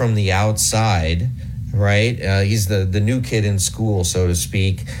coming in from the outside, right? He's the new kid in school, so to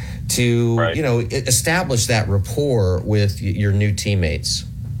speak, to establish that rapport with your new teammates?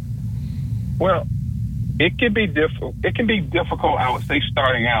 Well, it can be difficult. It can be difficult, I would say,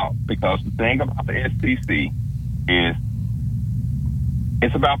 starting out, because the thing about the SEC is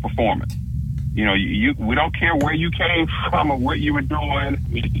it's about performance. We don't care where you came from or what you were doing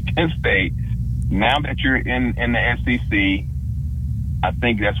in Penn State. Now that you're in the SEC, I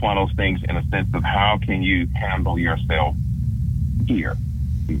think that's one of those things in a sense of how can you handle yourself here.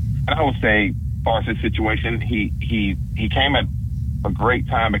 And I would say, as far as his situation, he came at a great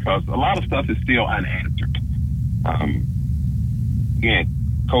time because a lot of stuff is still unanswered. Again,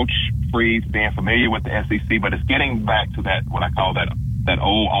 Coach Freeze being familiar with the SEC, but it's getting back to that, what I call that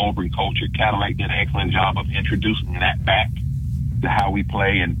old Auburn culture. Cadillac did an excellent job of introducing that back to how we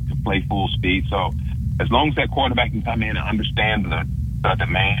play and to play full speed. So as long as that quarterback can come in and understand the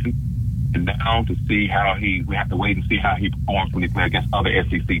demand, and now to see how we have to wait and see how he performs when he plays against other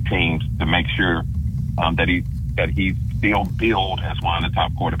SEC teams to make sure that he's still billed as one of the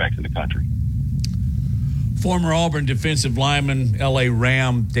top quarterbacks in the country. Former Auburn defensive lineman, L.A.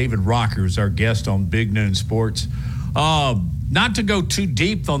 Ram, David Rocker is our guest on Big Noon Sports. Not to go too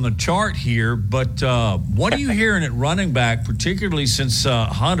deep on the chart here, but what are you hearing at running back, particularly since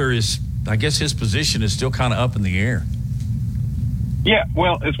Hunter is, I guess his position is still kind of up in the air? Yeah,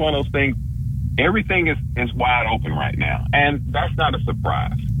 well, it's one of those things. Everything is wide open right now, and that's not a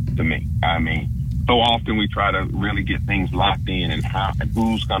surprise to me. I mean, so often we try to really get things locked in and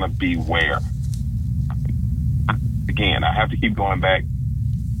who's going to be where. Again, I have to keep going back.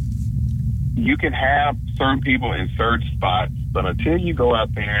 You can have certain people in certain spots, but until you go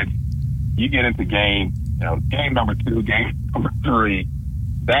out there and you get into game number 2, game number 3,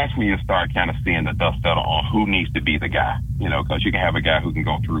 that's when you start kind of seeing the dust settle on who needs to be the guy, because you can have a guy who can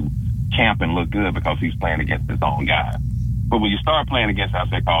go through camp and look good because he's playing against his own guy. But when you start playing against, as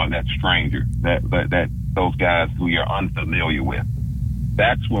they call it, that stranger, that those guys who you're unfamiliar with,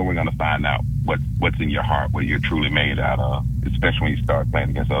 that's when we're going to find out what's in your heart, what you're truly made out of, especially when you start playing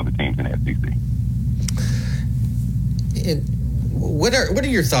against other teams in the SEC. What are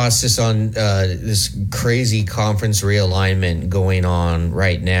your thoughts just on this crazy conference realignment going on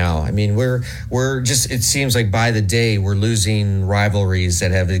right now? I mean, we're just, it seems like by the day we're losing rivalries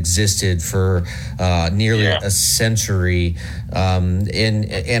that have existed for nearly a century. And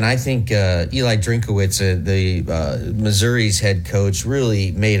I think Eli Drinkwitz, the Missouri's head coach,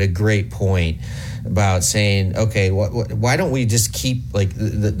 really made a great point about saying, okay, why don't we just keep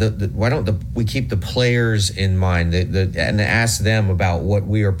why don't we keep the players in mind and ask them about what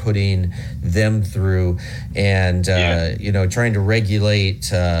we are putting them through, and trying to regulate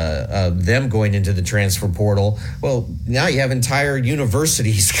them going into the transfer portal. Well, now you have entire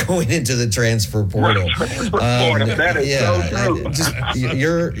universities going into the transfer portal. That is so true. Just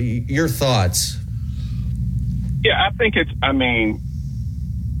your thoughts. Yeah, I think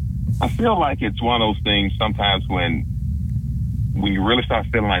I feel like it's one of those things sometimes when you really start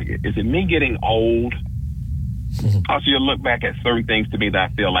feeling like, is it me getting old? Also, you look back at certain things to me that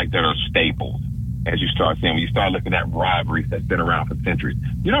I feel like that are staples. As you start seeing, when you start looking at rivalries that's been around for centuries,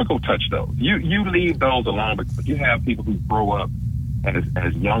 you don't go touch those. You leave those alone, because you have people who grow up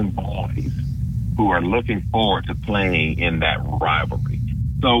as young boys who are looking forward to playing in that rivalry.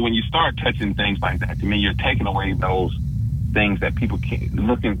 So when you start touching things like that, to me, you're taking away those things that people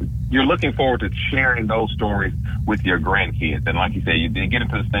you're looking forward to sharing those stories with your grandkids. And like you said, you get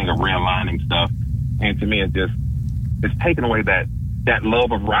into this thing of realigning stuff, and to me, it's taking away that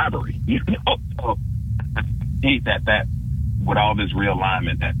love of rivalry. So I hate that with all this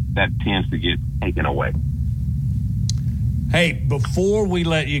realignment that tends to get taken away. Hey, before we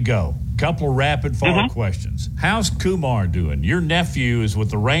let you go, couple of rapid fire questions. How's Kumar doing? Your nephew is with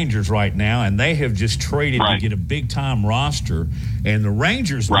the Rangers right now, and they have just traded to get a big time roster, and the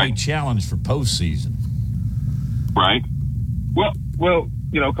Rangers may challenge for postseason. Right. Well,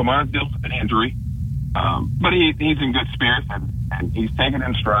 Kumar's dealing with an injury, but he's in good spirits, and he's taking it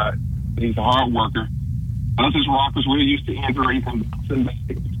in stride. He's a hard worker. Us as Rockers, we're used to injuries and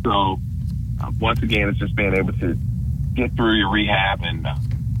so once again, it's just being able to get through your rehab, and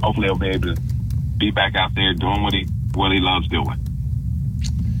hopefully he'll be able to be back out there doing what he loves doing.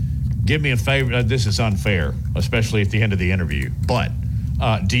 Give me a favor. This is unfair, especially at the end of the interview. But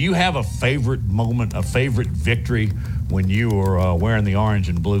Do you have a favorite moment, a favorite victory when you were wearing the orange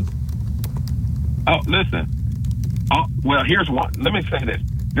and blue? Oh, listen. Well, here's one. Let me say this.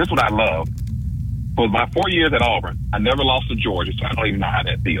 This is what I love. For my 4 years at Auburn, I never lost to Georgia, so I don't even know how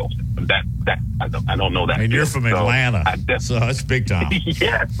that feels. I don't know that. And you're from Atlanta, so that's big time.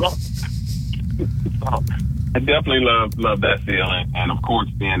 Yeah. So I definitely love that feeling, and of course,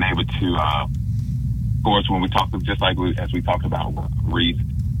 being able to, of course, when we talked, just like as we talked about Reese,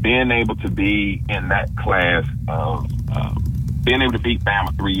 being able to be in that class of being able to beat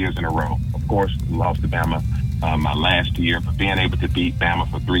Bama 3 years in a row. Of course, lost to Bama my last year, but being able to beat Bama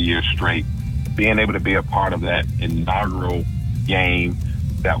for 3 years straight, being able to be a part of that inaugural game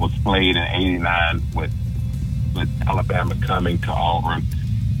that was played in '89 with Alabama coming to Auburn,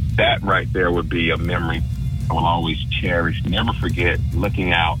 that right there would be a memory I will always cherish. Never forget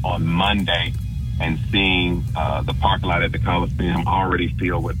looking out on Monday and seeing the parking lot at the Coliseum already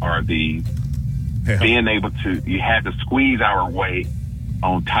filled with RVs. Yeah. Being able to, you had to squeeze our way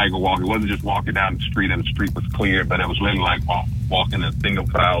on Tiger Walk. It wasn't just walking down the street and the street was clear, but it was really like walking a single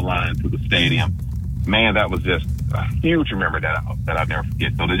file line to the stadium. Man, that was just a huge memory that I'll never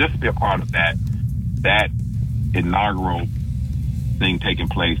forget. So to just be a part of that inaugural thing taking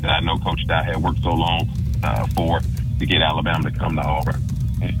place that I know Coach Dye had worked so long for to get Alabama to come to Auburn.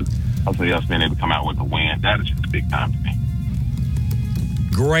 And hopefully us being able to come out with a win, that is just a big time to me.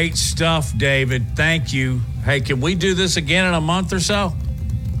 Great stuff, David. Thank you. Hey, can we do this again in a month or so?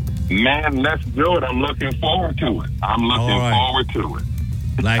 Man, let's do it. I'm looking forward to it. Forward to it.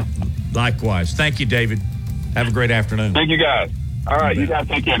 Likewise. Thank you, David. Have a great afternoon. Thank you, guys. All right, you guys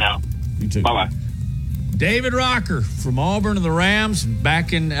take care now. You too. Bye-bye. David Rocker from Auburn and the Rams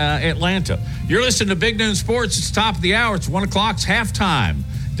back in Atlanta. You're listening to Big Noon Sports. It's top of the hour. It's 1 o'clock. It's halftime.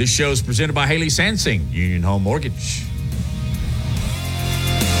 This show is presented by Haley Sansing, Union Home Mortgage.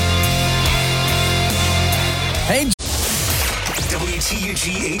 Hey.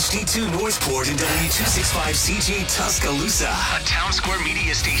 WTUG HD2 Northport and W265CG Tuscaloosa. A Town Square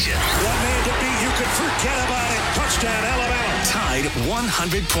Media station. One man to beat, you could forget about it. Touchdown, Alabama. Tide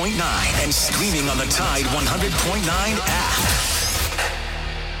 100.9 and streaming on the Tide 100.9 app.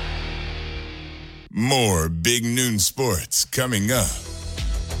 More Big Noon Sports coming up.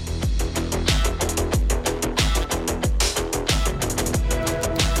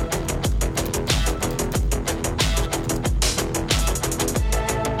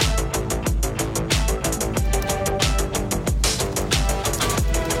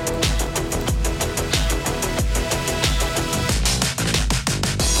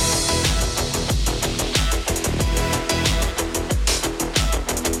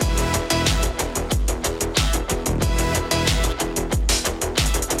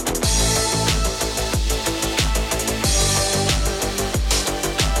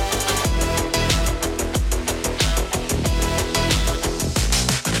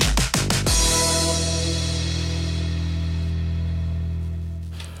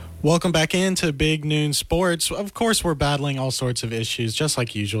 Welcome back into Big Noon Sports. Of course, we're battling all sorts of issues, just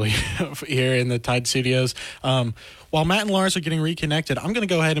like usually here in the Tide Studios. While Matt and Lars are getting reconnected, I'm going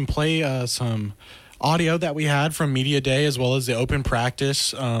to go ahead and play some audio that we had from Media Day as well as the open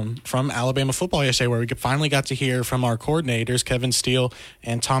practice from Alabama football yesterday, where we finally got to hear from our coordinators, Kevin Steele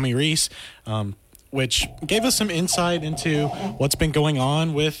and Tommy Rees, which gave us some insight into what's been going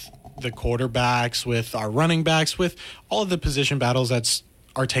on with the quarterbacks, with our running backs, with all of the position battles that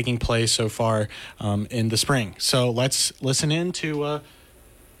are taking place so far in the spring. So let's listen in to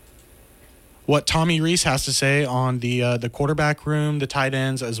what Tommy Rees has to say on the quarterback room, the tight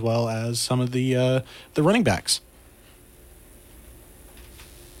ends, as well as some of the running backs.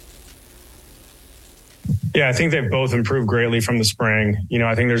 Yeah, I think they've both improved greatly from the spring.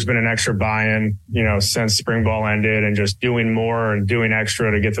 I think there's been an extra buy-in, since spring ball ended, and just doing more and doing extra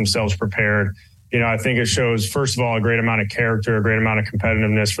to get themselves prepared. I think it shows, first of all, a great amount of character, a great amount of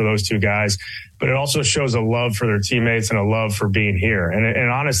competitiveness for those two guys, but it also shows a love for their teammates and a love for being here.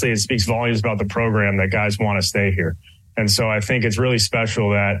 And honestly, it speaks volumes about the program that guys want to stay here. And so I think it's really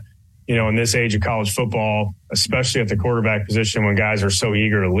special that, in this age of college football, especially at the quarterback position, when guys are so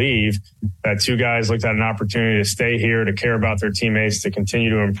eager to leave, that two guys looked at an opportunity to stay here, to care about their teammates, to continue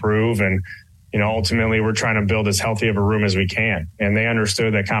to improve. And ultimately we're trying to build as healthy of a room as we can. And they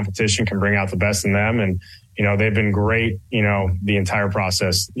understood that competition can bring out the best in them. And, they've been great, the entire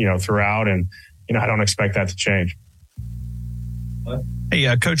process, throughout. And, I don't expect that to change. Hey,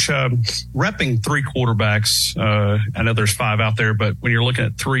 Coach, repping three quarterbacks, I know there's five out there, but when you're looking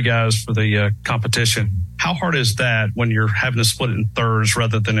at three guys for the competition, how hard is that when you're having to split it in thirds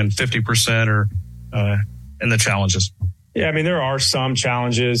rather than in 50% or in the challenges? Yeah, I mean, there are some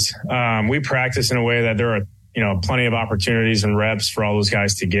challenges. We practice in a way that there are, plenty of opportunities and reps for all those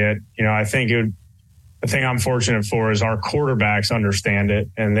guys to get. I think the thing I'm fortunate for is our quarterbacks understand it,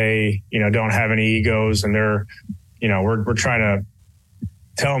 and they, don't have any egos, and they're, we're trying to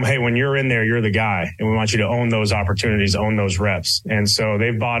tell them, hey, when you're in there, you're the guy, and we want you to own those opportunities, own those reps. And so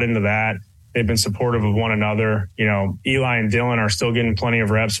they've bought into that. They've been supportive of one another. Eli and Dylan are still getting plenty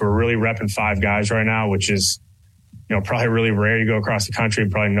of reps. We're really repping 5 guys right now, which is, probably really rare. You go across the country,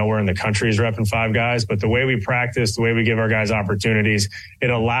 probably nowhere in the country is repping 5 guys. But the way we practice, the way we give our guys opportunities, it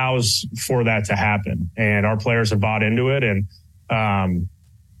allows for that to happen. And our players have bought into it. And,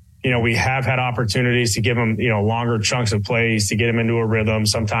 we have had opportunities to give them, longer chunks of plays to get them into a rhythm.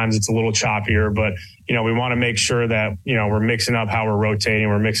 Sometimes it's a little choppier, but, we want to make sure that, we're mixing up how we're rotating.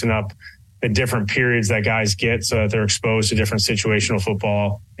 We're mixing up the different periods that guys get so that they're exposed to different situational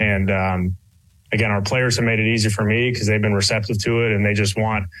football. And, again, our players have made it easy for me because they've been receptive to it, and they just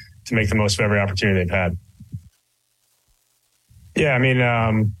want to make the most of every opportunity they've had. Yeah, I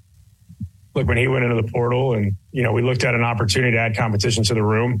mean, look, when he went into the portal and, we looked at an opportunity to add competition to the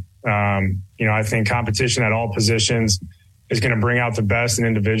room. I think competition at all positions is going to bring out the best in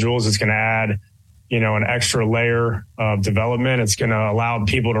individuals. It's going to add, an extra layer of development. It's going to allow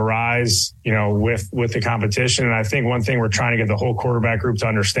people to rise, with the competition. And I think one thing we're trying to get the whole quarterback group to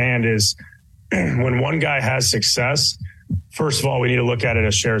understand is when one guy has success, first of all, we need to look at it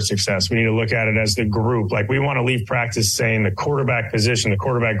as shared success. We need to look at it as the group. Like, we want to leave practice saying the quarterback position, the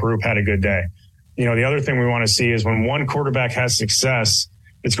quarterback group had a good day. The other thing we want to see is when one quarterback has success,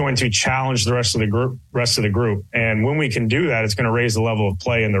 it's going to challenge the rest of the group. And when we can do that, it's going to raise the level of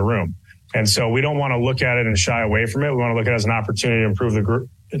play in the room. And so we don't want to look at it and shy away from it. We want to look at it as an opportunity to improve the group,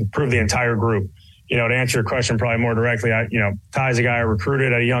 improve the entire group. To answer your question probably more directly, Ty's a guy I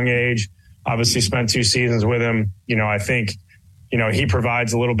recruited at a young age. Obviously spent 2 seasons with him. I think, he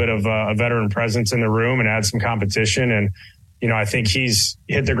provides a little bit of a veteran presence in the room and adds some competition. And, I think he's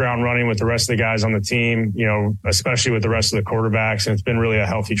hit the ground running with the rest of the guys on the team, especially with the rest of the quarterbacks. And it's been really a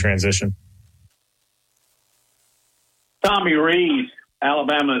healthy transition. Tommy Rees,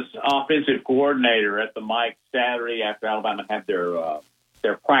 Alabama's offensive coordinator, at the mic Saturday after Alabama had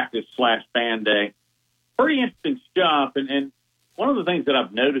their practice/fan day. Pretty interesting stuff. And one of the things that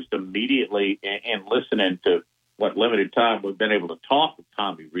I've noticed immediately in listening to what limited time we've been able to talk with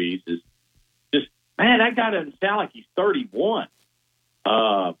Tommy Rees is just, man, that guy doesn't sound like he's 31.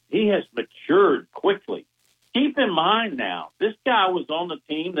 He has matured quickly. Keep in mind now, this guy was on the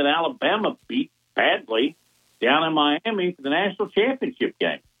team that Alabama beat badly down in Miami for the national championship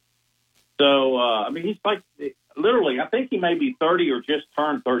game. So, he's like literally, I think he may be 30 or just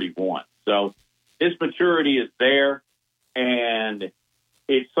turned 31. So his maturity is there. And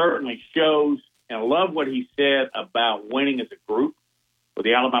it certainly shows, and I love what he said about winning as a group with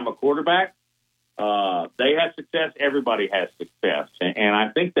the Alabama quarterback. They have success. Everybody has success. And I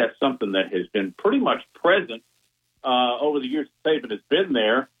think that's something that has been pretty much present over the years that Saban has been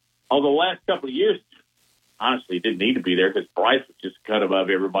there. Although the last couple of years, honestly, didn't need to be there because Bryce was just cut above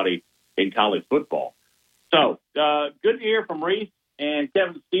everybody in college football. So good to hear from Rees and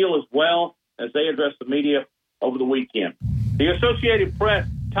Kevin Steele as well as they address the media over the weekend. The Associated Press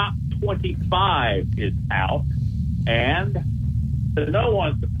Top 25 is out, and to no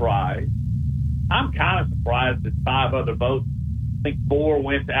one's surprise, I'm kind of surprised that 5 other votes, I think 4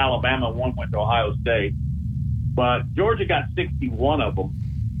 went to Alabama, 1 went to Ohio State, but Georgia got 61 of them.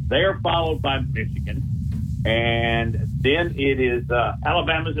 They are followed by Michigan, and then it is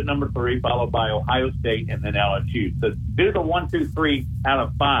Alabama's at number 3, followed by Ohio State, and then LSU. So do the 1, 2, 3 out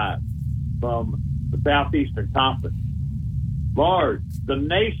of 5 from the Southeastern Conference. Lars, the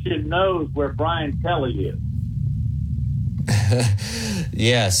nation knows where Brian Kelly is.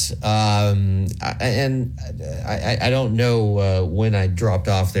 Yes. And I don't know when I dropped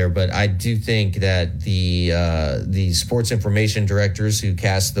off there, but I do think that the sports information directors who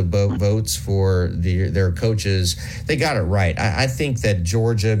cast the votes for their coaches, they got it right. I think that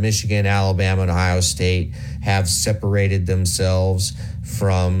Georgia, Michigan, Alabama, and Ohio State have separated themselves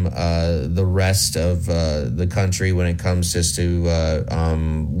from the rest of the country when it comes just to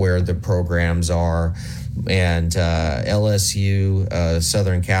where the programs are. And LSU,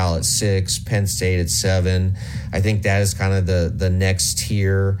 Southern Cal at 6, Penn State at 7. I think that is kind of the next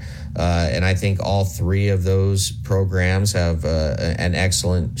tier. And I think all 3 of those programs have an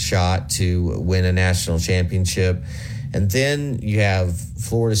excellent shot to win a national championship. And then you have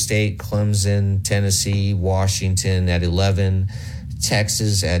Florida State, Clemson, Tennessee, Washington at 11,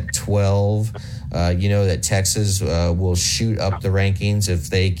 Texas at 12. You know that Texas will shoot up the rankings if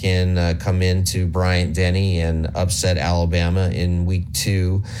they can come into Bryant-Denny and upset Alabama in week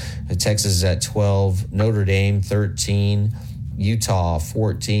 2. Texas is at 12, Notre Dame 13, Utah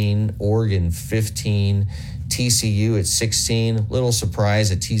 14, Oregon 15, TCU at 16. Little surprise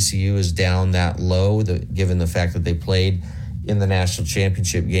that TCU is down that low, given the fact that they played in the national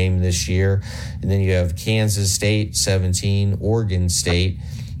championship game this year. And then you have Kansas State 17, Oregon State,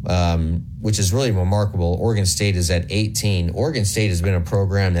 which is really remarkable. Oregon State is at 18. Oregon State has been a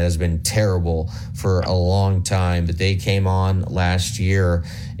program that has been terrible for a long time, but they came on last year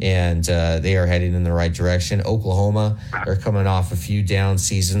and they are heading in the right direction. Oklahoma are coming off a few down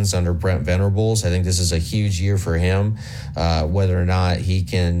seasons under Brent Venables. I think this is a huge year for him. Whether or not he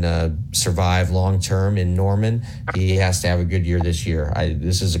can survive long-term in Norman, he has to have a good year this year.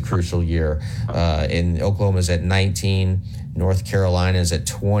 This is a crucial year. And Oklahoma's at 19. North Carolina is at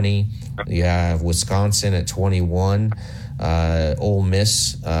 20. You have Wisconsin at 21. Ole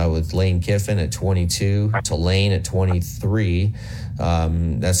Miss with Lane Kiffin at 22. Tulane at 23.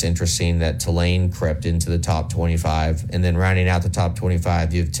 That's interesting that Tulane crept into the top 25. And then rounding out the top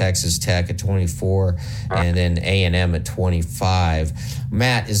 25, you have Texas Tech at 24 and then A&M at 25.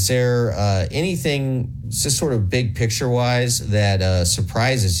 Matt, is there anything just sort of big picture-wise that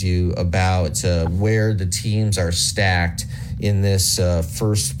surprises you about where the teams are stacked in this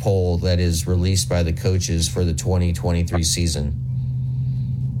first poll that is released by the coaches for the 2023 season?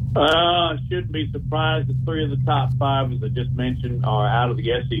 Shouldn't be surprised that 3 of the top 5, as I just mentioned, are out of the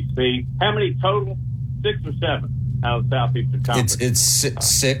SEC. How many total? 6 or 7 out of the Southeastern Conference? It's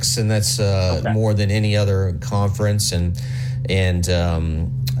 6, and that's more than any other conference. And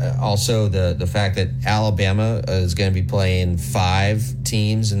also the fact that Alabama is going to be playing 5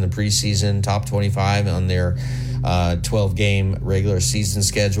 teams in the preseason top 25 on their 12-game regular season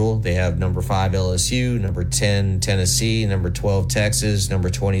schedule. They have number 5 LSU, number 10 Tennessee, number 12 Texas,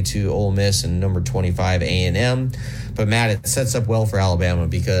 number 22 Ole Miss, and number 25 A&M. But Matt, it sets up well for Alabama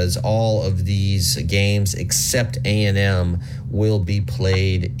because all of these games except A&M will be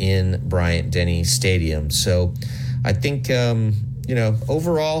played in Bryant-Denny Stadium. So I think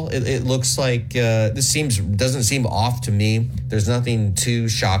overall, it looks like this doesn't seem off to me. There's nothing too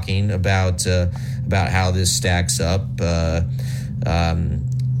shocking about how this stacks up. Again,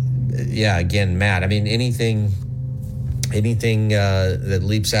 Matt, I mean, anything that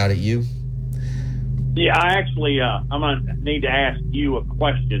leaps out at you? Yeah, I actually, I'm going to need to ask you a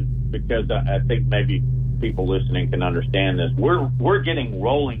question because I think maybe people listening can understand this. We're getting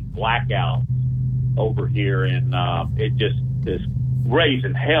rolling blackouts over here, and it just is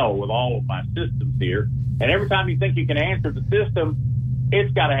raising hell with all of my systems here. And every time you think you can answer the system,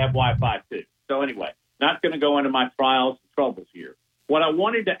 it's got to have Wi-Fi too. So anyway, not going to go into my trials and troubles here. What I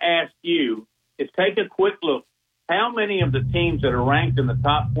wanted to ask you is take a quick look. How many of the teams that are ranked in the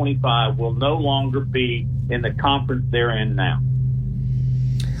top 25 will no longer be in the conference they're in now?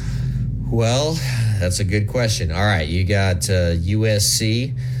 Well, that's a good question. All right, you got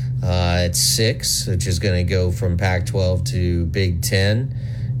USC at 6, which is going to go from Pac-12 to Big Ten.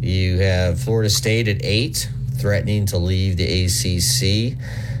 You have Florida State at 8, threatening to leave the ACC.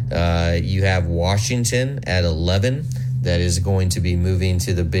 You have Washington at 11, that is going to be moving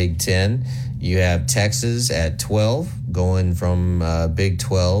to the Big Ten. You have Texas at 12, going from Big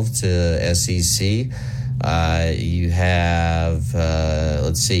 12 to SEC. You have,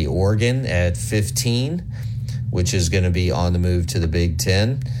 Oregon at 15, which is going to be on the move to the Big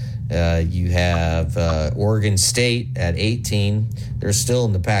Ten. You have Oregon State at 18. They're still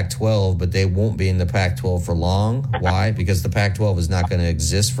in the Pac-12, but they won't be in the Pac-12 for long. Why? Because the Pac-12 is not going to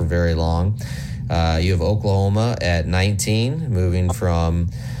exist for very long. You have Oklahoma at 19, moving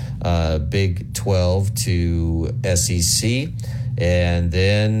from Big 12 to SEC. And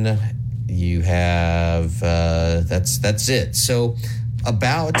then you have that's it. So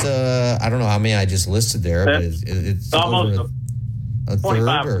about I don't know how many I just listed there, but it's almost a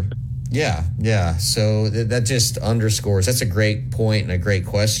third. Yeah. So that just underscores, that's a great point and a great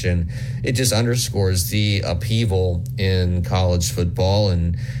question. It just underscores the upheaval in college football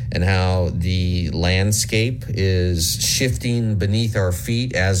and how the landscape is shifting beneath our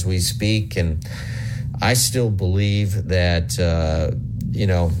feet as we speak. And I still believe that,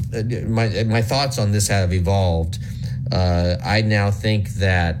 my thoughts on this have evolved. I now think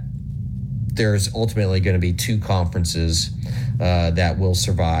that there's ultimately going to be 2 conferences that will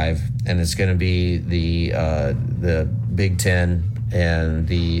survive, and it's going to be the Big Ten and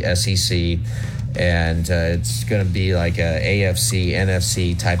the SEC, and it's going to be like a AFC,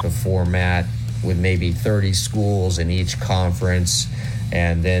 NFC type of format with maybe 30 schools in each conference,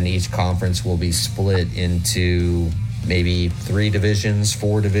 and then each conference will be split into maybe 3 divisions,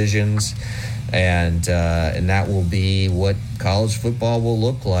 4 divisions, and that will be what college football will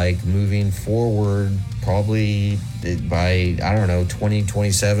look like moving forward, probably by,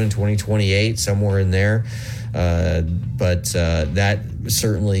 2027, 2028, somewhere in there. But that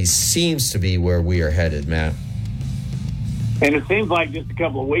certainly seems to be where we are headed, Matt. And it seems like just a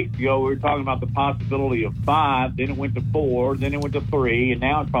couple of weeks ago, we were talking about the possibility of 5, then it went to 4, then it went to 3, and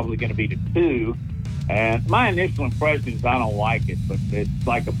now it's probably going to be to 2. And my initial impression is I don't like it, but it's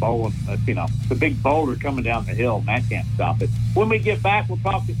like a bowling, it's a big boulder coming down the hill, and that can't stop it. When we get back, we'll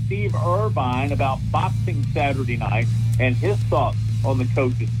talk to Steve Irvine about boxing Saturday night and his thoughts on the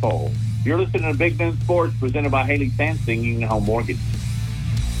coaches poll. You're listening to Big Noon Sports, presented by Haley Sansing, Union Home Mortgage.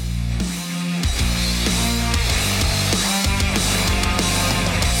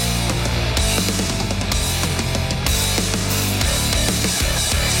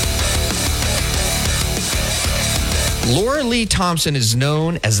 Laura Lee Thompson is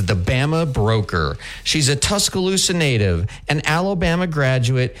known as the Bama Broker. She's a Tuscaloosa native, an Alabama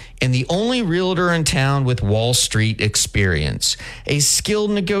graduate, and the only realtor in town with Wall Street experience. A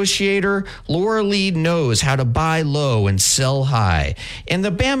skilled negotiator, Laura Lee knows how to buy low and sell high. And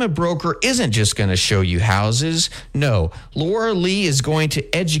the Bama Broker isn't just going to show you houses. No, Laura Lee is going to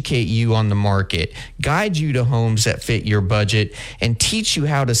educate you on the market, guide you to homes that fit your budget, and teach you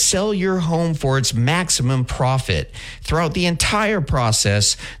how to sell your home for its maximum profit. Throughout the entire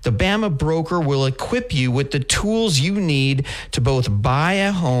process, the Bama Broker will equip you with the tools you need to both buy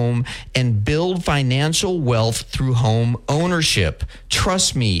a home and build financial wealth through home ownership.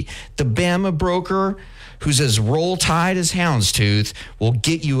 Trust me, the Bama Broker, who's as roll tide as houndstooth, will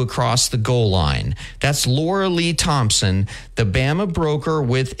get you across the goal line. That's Laura Lee Thompson, the Bama Broker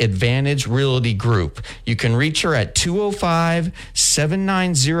with Advantage Realty Group. You can reach her at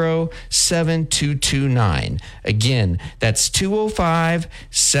 205-790-7229. Again, that's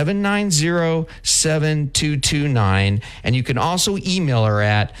 205-790-7229. And you can also email her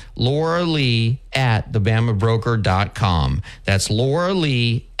at lauralee@thebamabroker.com. That's Laura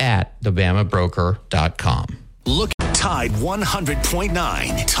Lee at thebamabroker.com. Look, Tide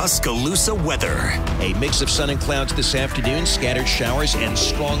 100.9 Tuscaloosa weather. A mix of sun and clouds this afternoon, scattered showers and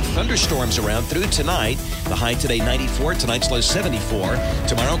strong thunderstorms around through tonight. The high today 94, tonight's low 74.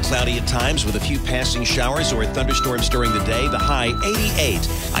 Tomorrow cloudy at times with a few passing showers or thunderstorms during the day. The high 88.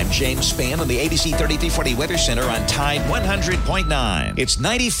 I'm James Spann on the ABC 3340 Weather Center on Tide 100.9. It's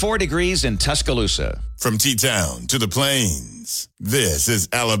 94 degrees in Tuscaloosa. From T-Town to the Plains, this is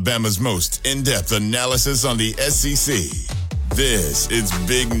Alabama's most in-depth analysis on the SEC. This is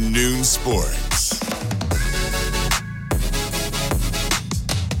Big Noon Sports.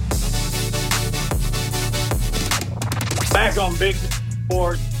 Back on Big Noon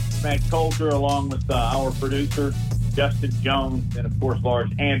Sports, Matt Coulter along with our producer, Justin Jones, and of course, Lars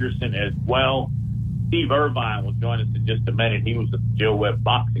Anderson as well. Steve Irvine will join us in just a minute. He was at the Joe Webb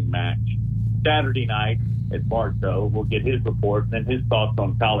boxing match Saturday night at Bartow. We'll get his report and then his thoughts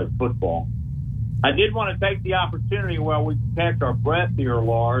on college football. I did want to take the opportunity while we catch our breath here,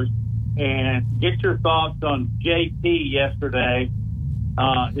 Lars, and get your thoughts on JT yesterday.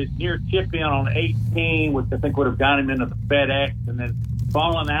 His near chip in on 18, which I think would have got him into the FedEx, and then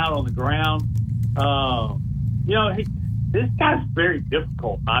falling out on the ground. This guy's very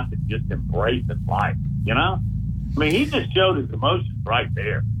difficult not to just embrace in life, I mean, he just showed his emotions right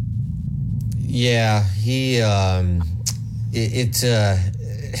there. Yeah, it's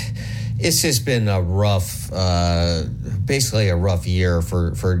just been a rough, basically a rough year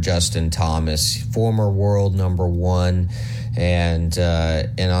for Justin Thomas, former world number one, and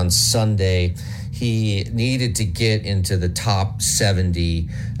on Sunday he needed to get into the top 70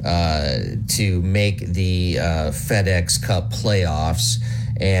 to make the FedEx Cup playoffs.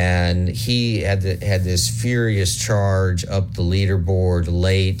 And he had this furious charge up the leaderboard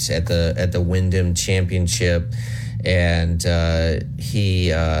late at the Wyndham Championship, and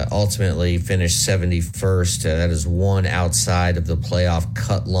he ultimately finished 71st. That is one outside of the playoff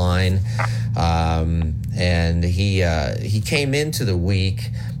cut line, and he came into the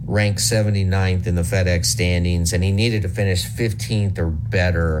week ranked 79th in the FedEx standings, and he needed to finish 15th or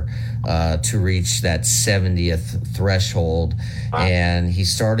better to reach that 70th threshold. And he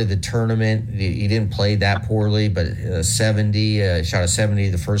started the tournament. He didn't play that poorly, but 70, shot a 70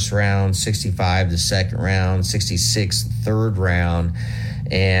 the first round, 65 the second round, 66 the third round.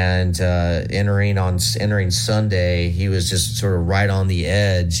 And entering Sunday, he was just sort of right on the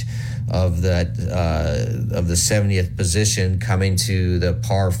edge of the 70th position, coming to the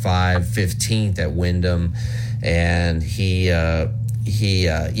par 5 15th at Wyndham, and he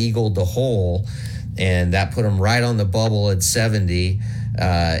eagled the hole, and that put him right on the bubble at 70.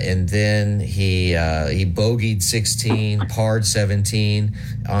 And then he bogeyed 16, parred 17.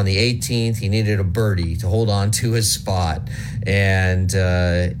 On the 18th, he needed a birdie to hold on to his spot, and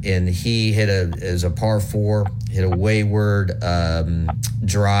he hit a par 4, hit a wayward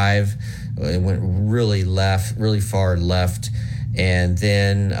drive. It went really far left, and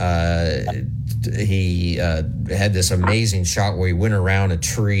then he had this amazing shot where he went around a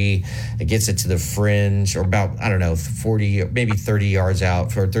tree. It gets it to the fringe, or about, 40, maybe 30 yards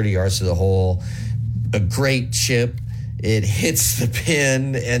out, for 30 yards to the hole. A great chip. It hits the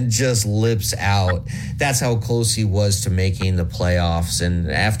pin and just lips out. That's how close he was to making the playoffs. And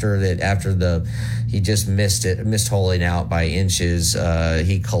he just missed holing out by inches.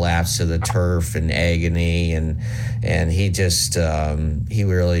 He collapsed to the turf in agony, and he just he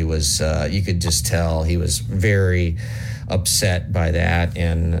really was. You could just tell he was very upset by that.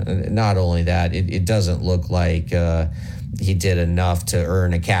 And not only that, it doesn't look like he did enough to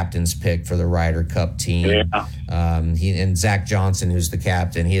earn a captain's pick for the Ryder Cup team. Yeah. And Zach Johnson, who's the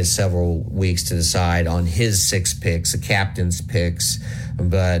captain, he has several weeks to decide on his 6 picks, the captain's picks.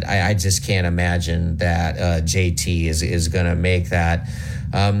 But I just can't imagine that JT is going to make that.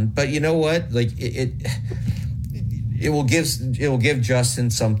 But you know what? Like it will give Justin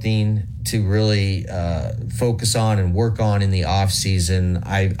something to really focus on and work on in the off season.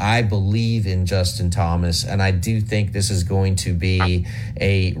 I believe in Justin Thomas, and I do think this is going to be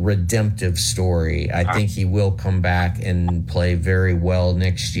a redemptive story. I think he will come back and play very well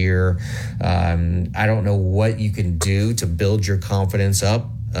next year. I don't know what you can do to build your confidence up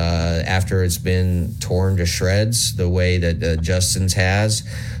after it's been torn to shreds the way that Justin's has.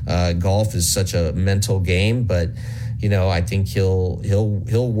 Golf is such a mental game, but I think he'll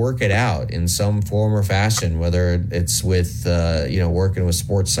work it out in some form or fashion, whether it's with working with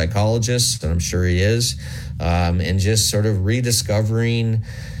sports psychologists, and I'm sure he is, and just sort of rediscovering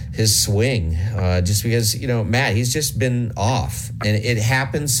his swing. Just because Matt, he's just been off, and it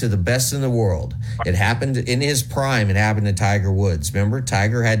happens to the best in the world. It happened in his prime. It happened to Tiger Woods. Remember,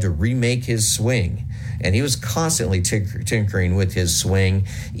 Tiger had to remake his swing. And he was constantly tinkering with his swing,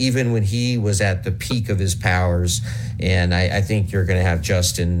 even when he was at the peak of his powers. And I think you're going to have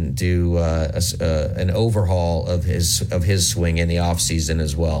Justin do an overhaul of his swing in the offseason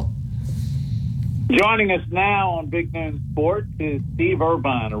as well. Joining us now on Big Noon Sports is Steve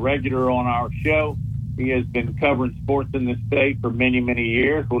Irvine, a regular on our show. He has been covering sports in this state for many, many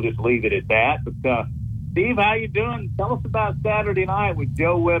years. We'll just leave it at that. But Steve, how you doing? Tell us about Saturday night with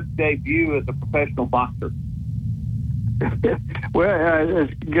Joe Webb's debut as a professional boxer. Well,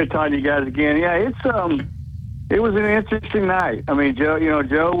 it's good talking to you guys again. Yeah, it was an interesting night. I mean, Joe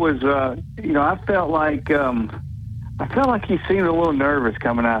was, I felt like he seemed a little nervous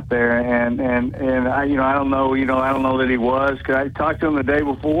coming out there, and I don't know that he was, because I talked to him the day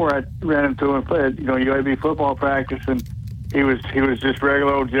before. I ran into him at UAB football practice, and he was just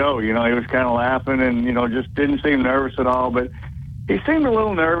regular old Joe. He was kind of laughing and just didn't seem nervous at all. But he seemed a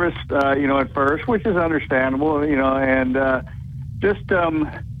little nervous, at first, which is understandable. And just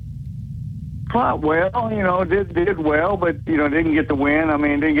fought well. Did well, but didn't get the win. I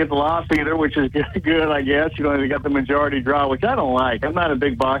mean, didn't get the loss either, which is good, I guess. They got the majority draw, which I don't like. I'm not a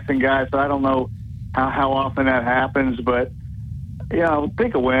big boxing guy, so I don't know how often that happens, but.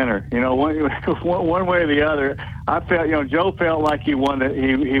 Pick a winner. One way or the other. I felt, Joe felt like he won.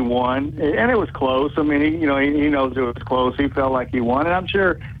 He won, and it was close. I mean, he knows it was close. He felt like he won, and I'm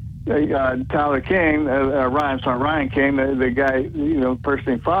sure Tyler King, Ryan King, the guy,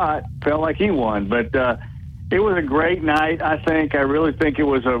 person he fought, felt like he won. But it was a great night. I really think it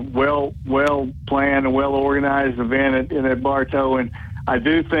was a well planned and well organized event at Bartow, and I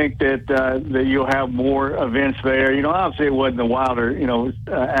do think that you'll have more events there. Obviously it wasn't a wilder,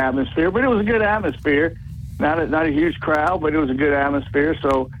 atmosphere, but it was a good atmosphere. Not a huge crowd, but it was a good atmosphere.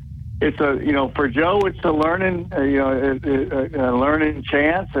 So it's for Joe, it's a learning, a learning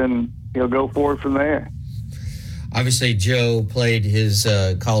chance, and he'll go forward from there. Obviously, Joe played his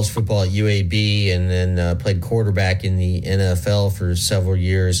college football at UAB and then played quarterback in the NFL for several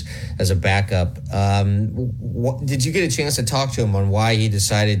years as a backup. Did you get a chance to talk to him on why he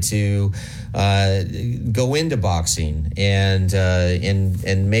decided to go into boxing and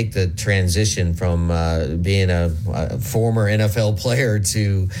make the transition from being a former NFL player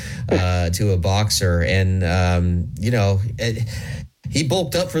to a boxer? And he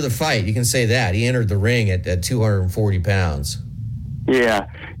bulked up for the fight. You can say that. He entered the ring at 240 pounds. Yeah.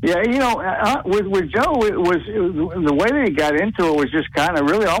 With Joe, it was the way that he got into it was just kind of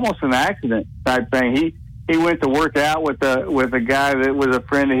really almost an accident type thing. He he went to work out with a guy that was a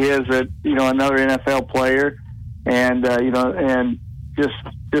friend of his, that another NFL player, and and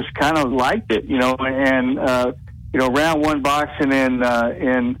just kind of liked it, and round one boxing in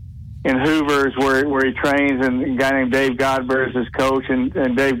Hoover's where he trains, and a guy named Dave Godber is his coach, and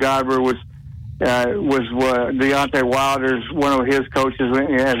Dave Godber was Deontay Wilder's one of his coaches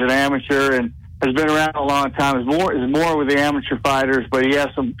as an amateur, and has been around a long time. Is more with the amateur fighters, but he has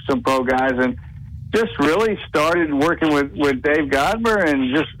some pro guys, and just really started working with Dave Godber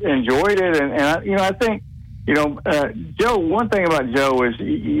and just enjoyed it. And I think Joe. One thing about Joe is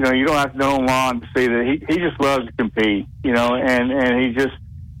you don't have to know him long to see that he just loves to compete. And he just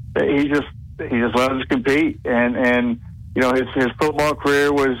loves to compete. And his football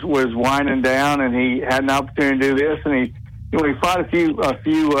career was winding down, and he had an opportunity to do this, and he fought a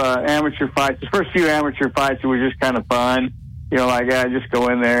few amateur fights. His first few amateur fights, it was just kind of fun, just go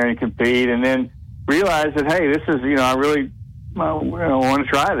in there and compete, and then realized that, hey, this is, I really want to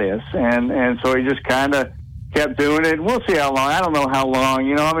try this, and so he just kind of kept doing it. We'll see how long. I don't know how long.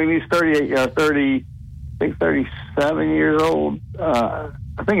 He's 37 years old. I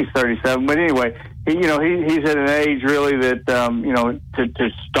think he's 37, but anyway, he's at an age really that to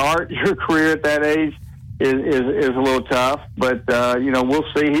start your career at that age is a little tough, but we'll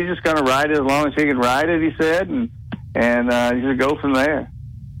see. He's just going to ride it as long as he can ride it, he said, and just go from there.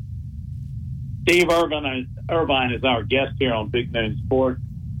 Steve Irvine is our guest here on Big Noon Sports.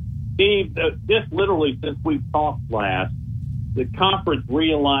 Steve, just literally since we've talked last, the conference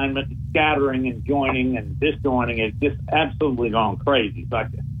realignment, scattering and joining and disjoining is just absolutely gone crazy. So I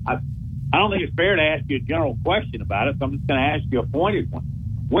don't think it's fair to ask you a general question about it, so I'm just going to ask you a pointed one.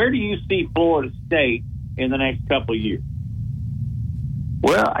 Where do you see Florida State in the next couple of years?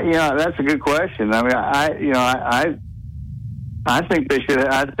 Well, that's a good question. I mean, I think they should.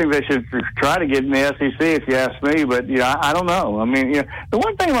 I think they should try to get in the SEC, if you ask me. But I don't know. I mean, the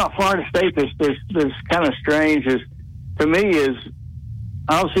one thing about Florida State that's kind of strange is, to me, is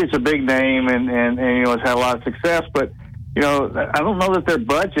obviously it's a big name and it's had a lot of success. But I don't know that their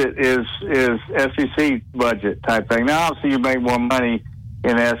budget is SEC budget type thing. Now, obviously, you make more money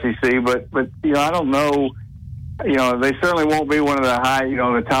in the SEC, but I don't know. They certainly won't be one of the high,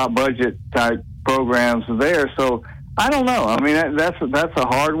 the top budget type programs there. So I don't know. I mean, that's a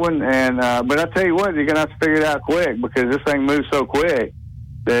hard one. And but I tell you what, you're gonna have to figure it out quick, because this thing moves so quick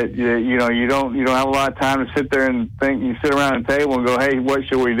that you don't have a lot of time to sit there and think. You sit around a table and go, hey, what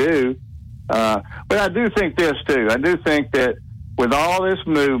should we do? But I do think this too. I do think that with all this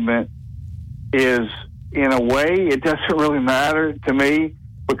movement, is in a way it doesn't really matter to me,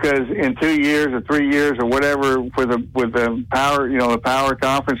 because in 2 years or 3 years or whatever, with the power, the power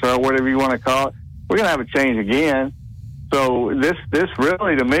conference or whatever you want to call it, we're going to have a change again. So this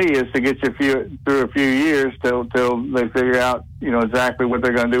really, to me, is to get you through a few years till they figure out, exactly what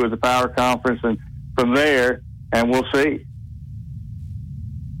they're going to do with the power conference, and from there, and we'll see.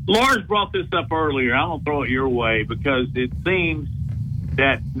 Lars brought this up earlier. I'm going to throw it your way, because it seems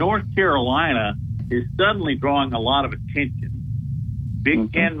that North Carolina is suddenly drawing a lot of attention.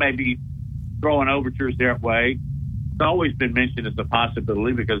 Big Ten may be throwing overtures their way. It's always been mentioned as a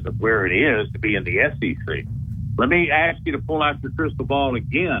possibility because of where it is to be in the SEC. Let me ask you to pull out your crystal ball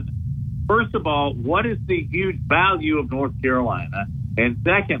again. First of all, what is the huge value of North Carolina? And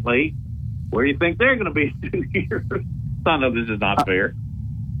secondly, where do you think they're going to be in 2 years? I know this is not fair.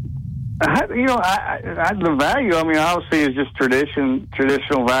 The value, I mean, obviously is just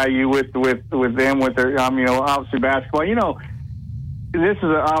traditional value with them, with their, obviously basketball. This is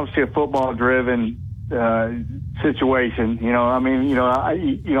obviously a football-driven situation.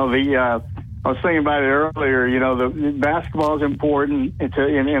 I was thinking about it earlier. The basketball is important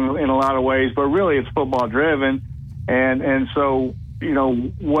in a lot of ways, but really it's football-driven, and so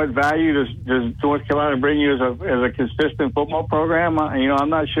what value does North Carolina bring you as a consistent football program? I'm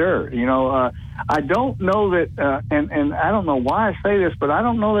not sure. I don't know that, and I don't know why I say this, but I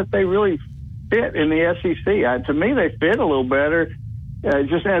don't know that they really fit in the SEC. To me, they fit a little better.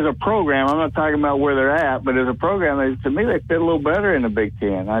 Just as a program, I'm not talking about where they're at, but as a program, to me, they fit a little better in the Big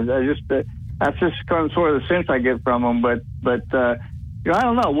Ten. That's just kind of sort of the sense I get from them. But I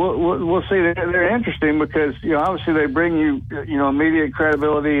don't know. We'll see. They're interesting because obviously they bring you immediate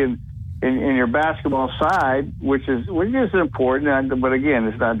credibility in your basketball side, which is important. But again,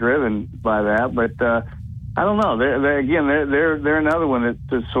 it's not driven by that. But I don't know. They're another one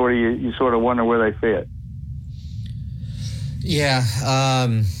that sort of you sort of wonder where they fit. Yeah,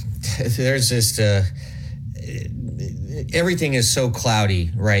 there's just everything is so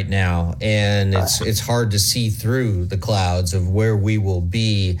cloudy right now, and it's hard to see through the clouds of where we will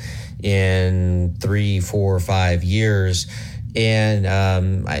be in 3, 4, 5 years. And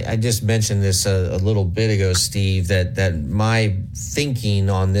I just mentioned this a little bit ago, Steve, that my thinking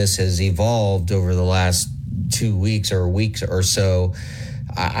on this has evolved over the last 2 weeks or so.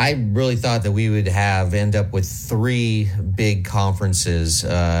 I really thought that we would end up with 3 big conferences,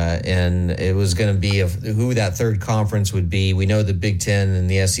 and it was going to be who that third conference would be. We know the Big Ten and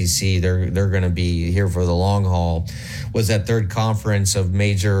the SEC, they're going to be here for the long haul. Was that third conference of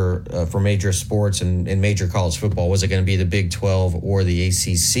for major sports and major college football? Was it going to be the Big 12 or the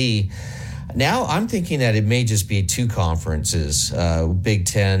ACC? Now I'm thinking that it may just be 2 conferences, Big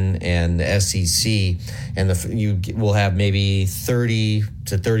Ten and SEC, and you will have maybe 30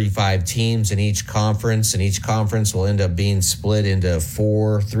 to 35 teams in each conference, and each conference will end up being split into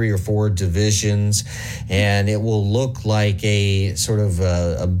 3 or 4 divisions, and it will look like a sort of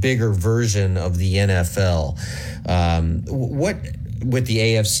a bigger version of the NFL. What with the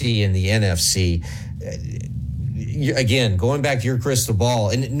AFC and the NFC? Again, going back to your crystal ball,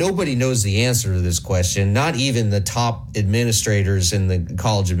 and nobody knows the answer to this question, not even the top administrators in the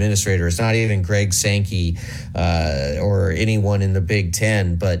college administrators, not even Greg Sankey or anyone in the Big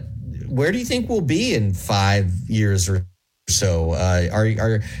Ten. But where do you think we'll be in 5 years or so?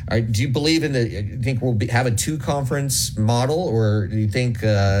 Do you believe think we'll have a 2-conference model, or do you think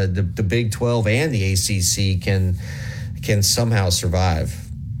the Big 12 and the ACC can somehow survive?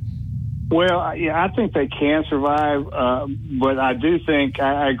 Well, yeah, I think they can survive, but I do think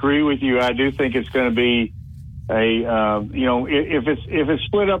I agree with you. I do think it's going to be if it's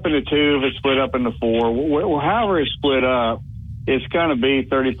split up into 2, if it's split up into 4, however it's split up, it's going to be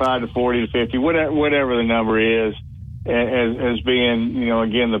 35 to 40 to 50, whatever the number is, as being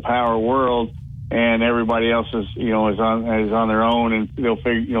again the power world, and everybody else is on their own, and they'll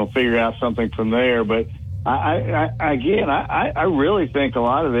figure out something from there, but. I really think a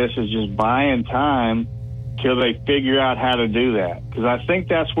lot of this is just buying time till they figure out how to do that, because I think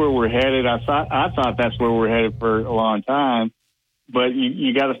that's where we're headed. I thought that's where we're headed for a long time, but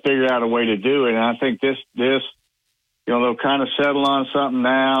you got to figure out a way to do it. And I think this they'll kind of settle on something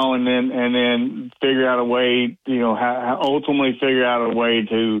now, and then figure out a way, ultimately figure out a way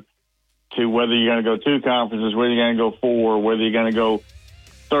to whether you're going to go 2 conferences, whether you're going to go 4, whether you're going to go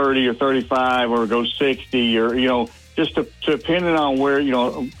 30 or 35 or go 60, or just depending on where,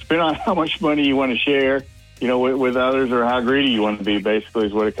 depending on how much money you want to share, with others, or how greedy you want to be, basically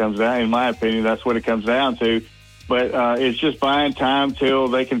is what it comes down. In my opinion, that's what it comes down to. But it's just buying time till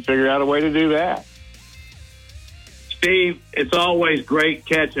they can figure out a way to do that. Steve, it's always great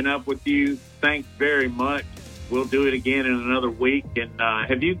catching up with you. Thanks very much. We'll do it again in another week. And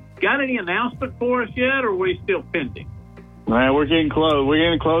have you got any announcement for us yet, or are we still pending? Man, we're getting close. We're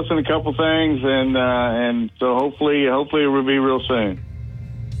getting close in a couple things, and so hopefully it will be real soon.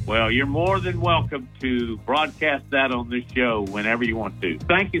 Well, you're more than welcome to broadcast that on this show whenever you want to.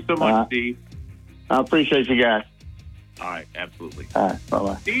 Thank you so much, Steve. I appreciate you guys. All right, absolutely. All right,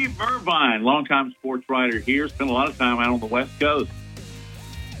 bye-bye. Steve Irvine, longtime sports writer here, spent a lot of time out on the West Coast.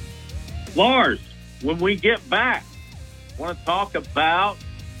 Lars, when we get back, I want to talk about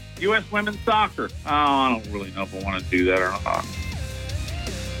U.S. women's soccer. Oh, I don't really know if I want to do that or not.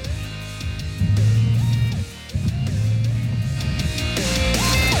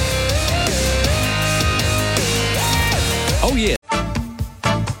 Oh, yeah.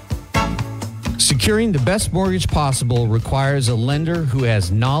 Securing the best mortgage possible requires a lender who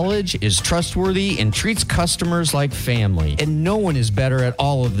has knowledge, is trustworthy, and treats customers like family. And no one is better at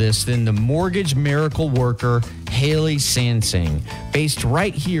all of this than the mortgage miracle worker, Haley Sansing. Based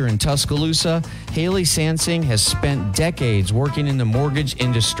right here in Tuscaloosa, Haley Sansing has spent decades working in the mortgage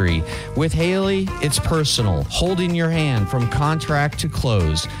industry. With Haley, it's personal, holding your hand from contract to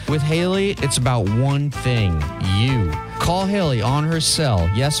close. With Haley, it's about one thing, you. Call Haley on her cell,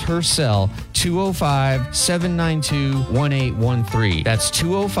 yes, her cell, 205-792-1813. That's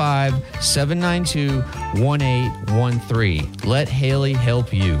 205-792-1813. Let Haley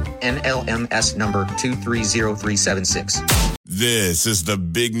help you. NLMS number 230376. This is the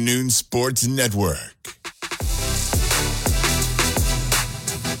Big Noon Sports Network.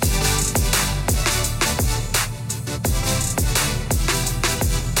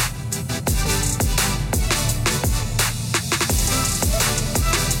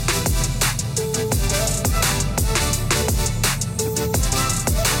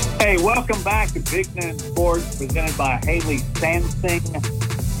 Hey, welcome back to Big Noon Sports, presented by Haley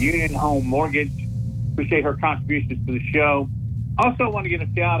Sansing, Union Home Mortgage. Appreciate her contributions to the show. Also want to give a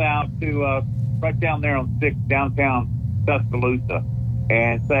shout out to right down there on 6th, downtown Tuscaloosa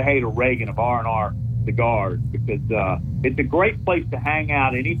and say hey to Reagan of R&R Cigars, because it's a great place to hang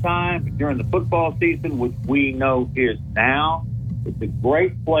out anytime during the football season, which we know is now. It's a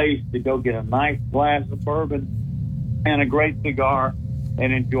great place to go get a nice glass of bourbon and a great cigar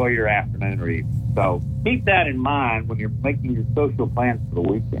and enjoy your afternoon or evening. So keep that in mind when you're making your social plans for the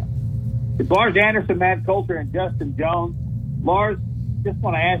weekend. It's Lars Anderson, Matt Coulter, and Justin Jones. Lars, just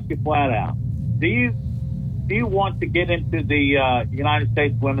want to ask you flat out, do you want to get into the United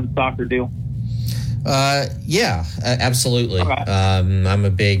States women's soccer deal? Yeah, absolutely. Okay. I'm a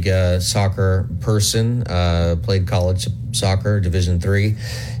big soccer person, played college soccer, Division III,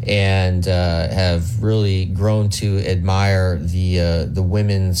 and have really grown to admire the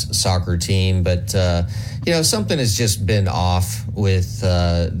women's soccer team. But, something has just been off with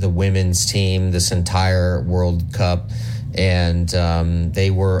the women's team this entire World Cup, and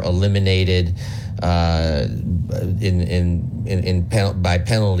they were eliminated by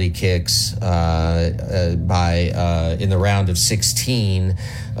penalty kicks in the round of 16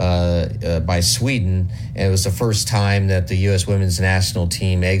 by Sweden, and it was the first time that the U.S. women's national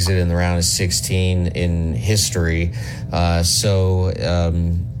team exited in the round of 16 in history.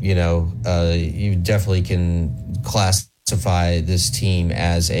 You definitely can classify this team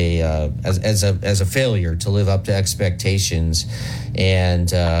as a failure to live up to expectations,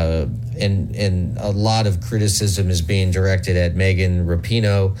 and a lot of criticism is being directed at Megan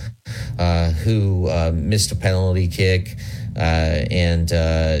Rapinoe, who missed a penalty kick,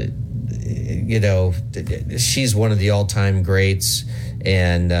 she's one of the all-time greats,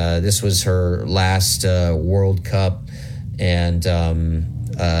 and this was her last World Cup, and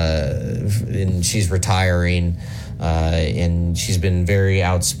she's retiring. And she's been very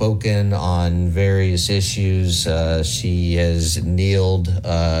outspoken on various issues. She has kneeled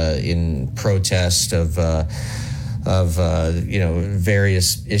in protest of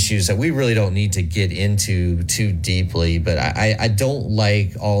various issues that we really don't need to get into too deeply. But I don't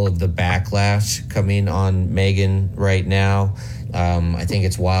like all of the backlash coming on Megan right now. I think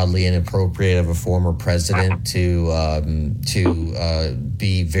it's wildly inappropriate of a former president to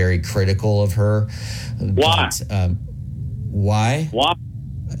be very critical of her. Why? Why? Why?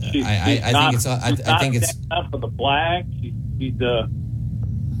 I think it's up for the flag. She's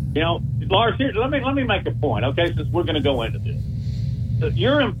Lars. Here, let me make a point. Okay, since we're going to go into this,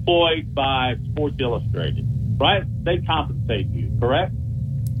 you're employed by Sports Illustrated, right? They compensate you, correct?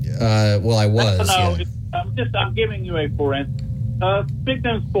 Well, I was. No, yeah. I'm giving you a for instance. Big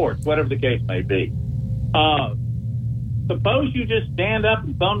Noon Sports, whatever the case may be. Suppose you just stand up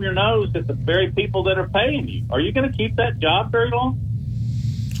and thumb your nose at the very people that are paying you. Are you going to keep that job very long?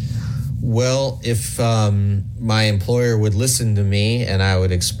 Well, if my employer would listen to me and I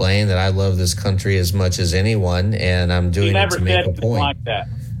would explain that I love this country as much as anyone, and I'm doing it to make a point. Like that.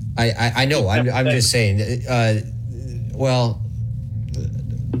 I know. I'm just saying.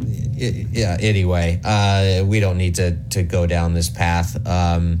 Yeah. Anyway, we don't need to go down this path.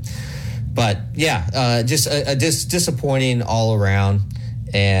 But yeah, just disappointing all around,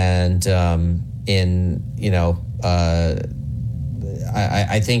 and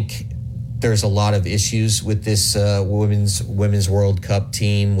I think there's a lot of issues with this women's World Cup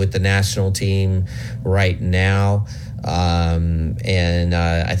team, with the national team right now. And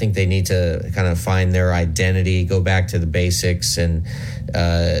I think they need to kind of find their identity, go back to the basics, and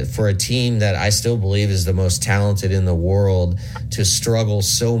for a team that I still believe is the most talented in the world to struggle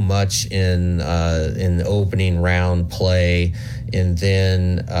so much in opening round play, and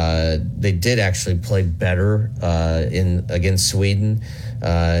then they did actually play better against Sweden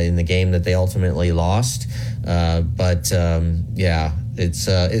in the game that they ultimately lost.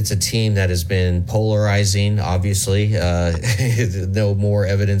 It's a team that has been polarizing, obviously. No more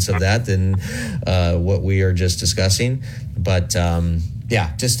evidence of that than what we are just discussing. But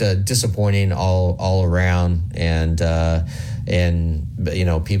just disappointing all around, and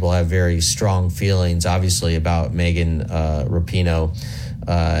people have very strong feelings, obviously, about Megan Rapinoe.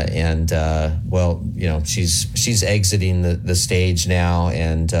 She's exiting the stage now,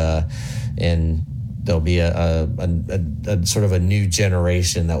 and there'll be a sort of a new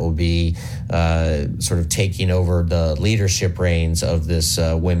generation that will be sort of taking over the leadership reins of this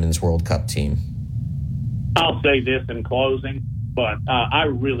Women's World Cup team. I'll say this in closing, but I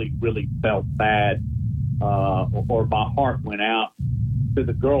really, really felt bad, or my heart went out to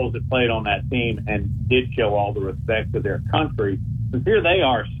the girls that played on that team and did show all the respect to their country. Because here they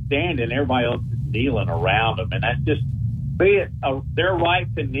are standing, everybody else is kneeling around them, and that's just, be it their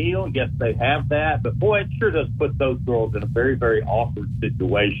right to kneel. Yes, they have that, but boy, it sure does put those girls in a very, very awkward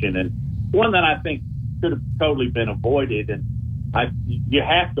situation, and one that I think could have totally been avoided. And you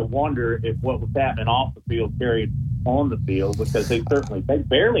have to wonder if what was happening off the field carried on the field, because they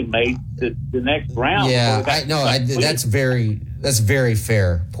barely made the next round. Yeah, that's very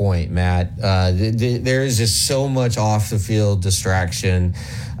fair point, Matt. There is just so much off the field distraction.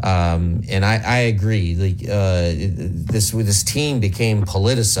 And I agree. Like this team became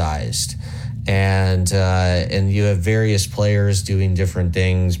politicized, and you have various players doing different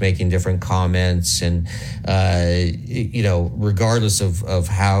things, making different comments, and regardless of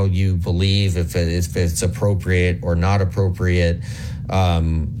how you believe if it's appropriate or not appropriate,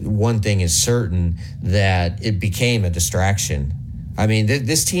 one thing is certain, that it became a distraction. I mean,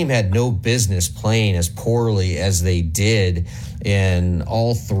 this team had no business playing as poorly as they did in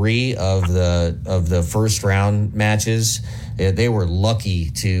all three of the first round matches. They were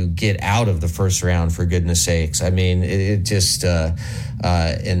lucky to get out of the first round, for goodness sakes. I mean, it just and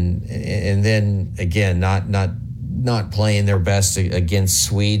then again, not playing their best against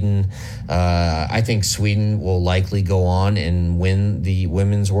Sweden. I think Sweden will likely go on and win the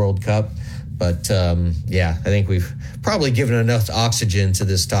Women's World Cup. But I think we've probably given enough oxygen to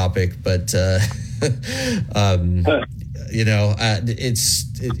this topic. But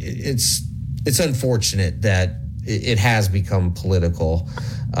it's unfortunate that it has become political,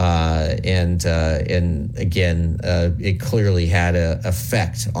 and again, it clearly had an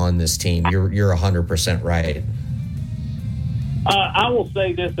effect on this team. You're 100% right. I will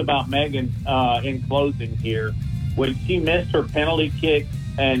say this about Megan in closing here: when she missed her penalty kick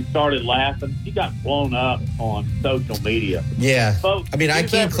and started laughing, she got blown up on social media. Yeah. Folks, I mean, I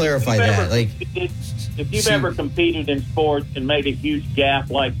can't clarify that. If you've ever competed in sports and made a huge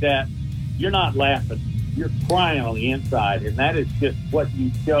gaffe like that, you're not laughing. You're crying on the inside, and that is just what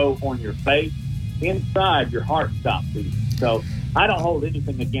you show on your face. Inside, your heart stops beating. So I don't hold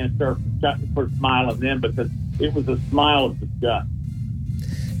anything against her for smiling then, because it was a smile of disgust.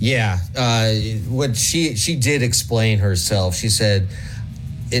 Yeah. What she did explain herself. She said,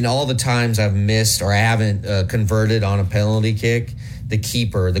 in all the times I've missed or I haven't converted on a penalty kick, the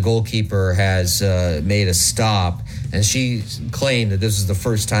goalkeeper has made a stop, and she claimed that this is the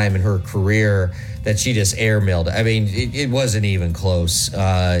first time in her career that she just airmailed. I mean, it wasn't even close.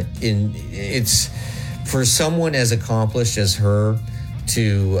 It's for someone as accomplished as her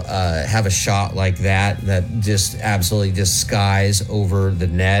to have a shot like that just absolutely just skies over the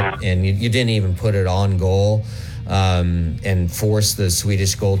net, and you didn't even put it on goal. And force the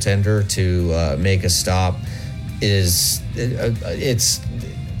Swedish goaltender to make a stop in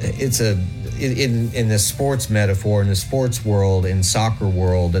the sports metaphor, in the sports world, in soccer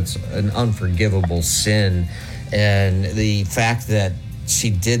world, it's an unforgivable sin. And the fact that she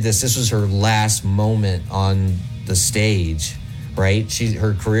did this was her last moment on the stage, right?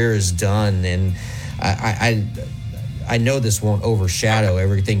 Her career is done, and I know this won't overshadow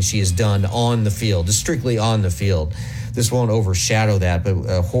everything she has done on the field, just strictly on the field. This won't overshadow that, but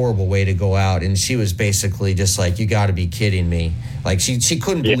a horrible way to go out. And she was basically just like, you got to be kidding me. Like she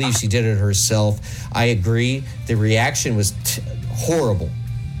couldn't believe she did it herself. I agree. The reaction was horrible.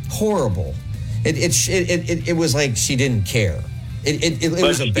 It was like she didn't care. It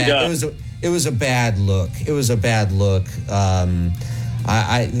was a bad look. It was a bad look.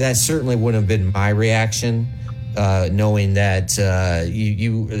 That certainly wouldn't have been my reaction. Knowing that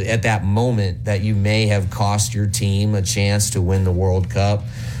you at that moment that you may have cost your team a chance to win the World Cup,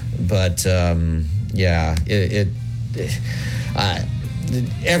 but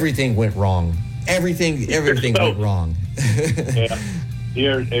everything went wrong. Everything went wrong.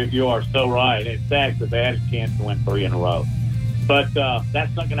 You are so right. In fact, they had a chance to win 3 in a row, but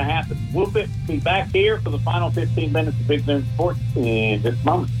that's not going to happen. We'll be back here for the final 15 minutes of Big Noon Sports in just a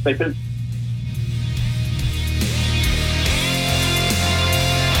moment. Stay tuned.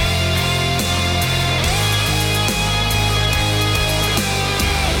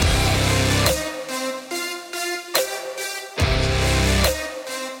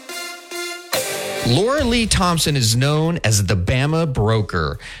 Laura Lee Thompson is known as the Bama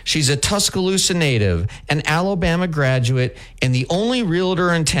Broker. She's a Tuscaloosa native, an Alabama graduate, and the only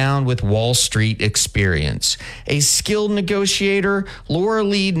realtor in town with Wall Street experience. A skilled negotiator, Laura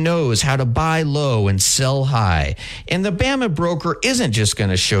Lee knows how to buy low and sell high. And the Bama Broker isn't just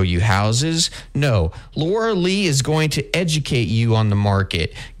going to show you houses. No, Laura Lee is going to educate you on the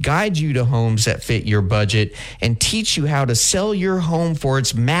market, guide you to homes that fit your budget, and teach you how to sell your home for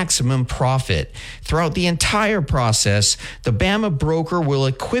its maximum profit. Throughout the entire process, the Bama Broker will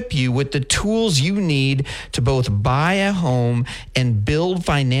equip you with the tools you need to both buy a home and build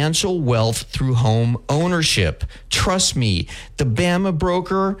financial wealth through home ownership. Trust me, the Bama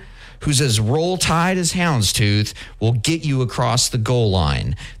Broker who's as roll-tide as houndstooth, will get you across the goal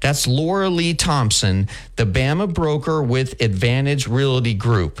line. That's Laura Lee Thompson, the Bama broker with Advantage Realty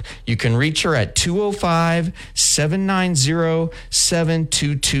Group. You can reach her at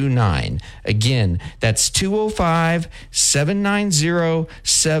 205-790-7229. Again, that's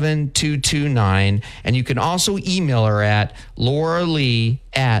 205-790-7229. And you can also email her at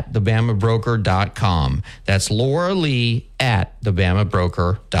lauralee@thebamabroker.com. That's Laura Lee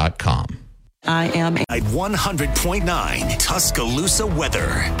 @thebamabroker.com. I am at 100.9 Tuscaloosa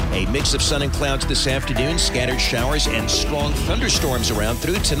weather. A mix of sun and clouds this afternoon, scattered showers and strong thunderstorms around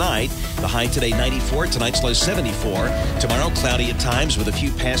through tonight. The high today 94, tonight's low 74. Tomorrow cloudy at times with a few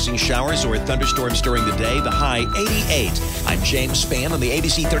passing showers or thunderstorms during the day. The high 88. I'm James Spann on the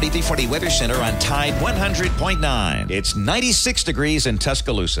ABC 3340 Weather Center on Tide 100.9. It's 96 degrees in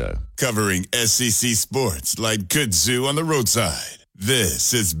Tuscaloosa. Covering SEC sports like kudzu on the roadside.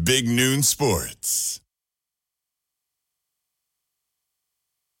 This is Big Noon Sports.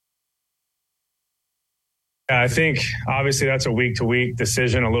 I think obviously that's a week-to-week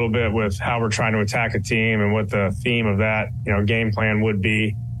decision a little bit with how we're trying to attack a team and what the theme of that, game plan would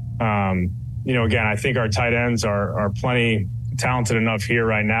be. Again, I think our tight ends are plenty talented enough here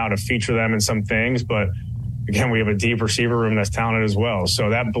right now to feature them in some things, but again, we have a deep receiver room that's talented as well.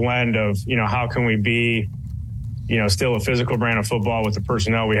 So that blend of, how can we be, still a physical brand of football with the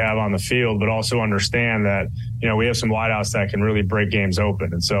personnel we have on the field, but also understand that, we have some wideouts that can really break games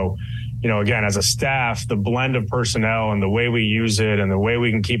open. And so, again, as a staff, the blend of personnel and the way we use it and the way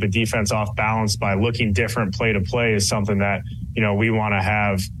we can keep a defense off balance by looking different play to play is something that, we want to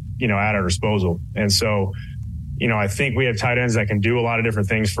have, at our disposal. And so, I think we have tight ends that can do a lot of different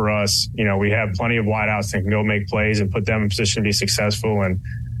things for us. We have plenty of wideouts that can go make plays and put them in position to be successful. And,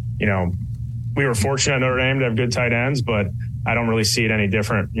 we were fortunate at Notre Dame to have good tight ends, but I don't really see it any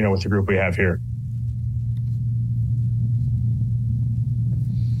different, with the group we have here.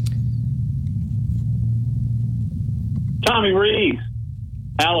 Tommy Rees,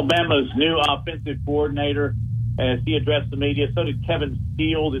 Alabama's new offensive coordinator, as he addressed the media. So did Kevin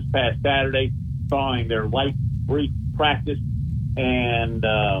Steele this past Saturday, following their light brief practice and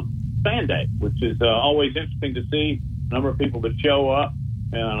fan day, which is always interesting to see. A number of people that show up,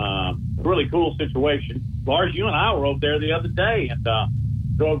 and a really cool situation. Lars, you and I were over there the other day and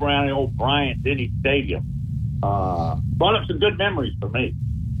drove around the old Bryant-Denny Stadium. Brought up some good memories for me.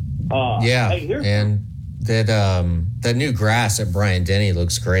 And that new grass at Bryant-Denny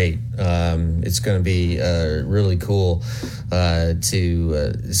looks great. It's going to be really cool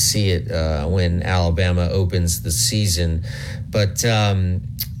to see it when Alabama opens the season. But so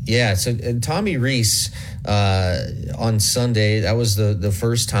Tommy Rees on Sunday, that was the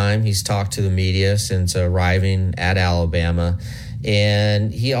first time he's talked to the media since arriving at Alabama.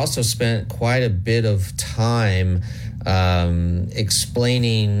 And he also spent quite a bit of time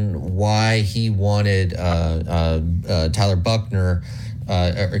explaining why he wanted Tyler Buchner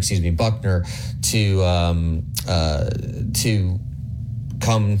to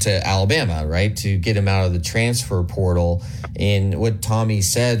come to Alabama, right, to get him out of the transfer portal. And what Tommy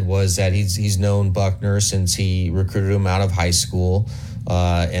said was that he's known Buchner since he recruited him out of high school,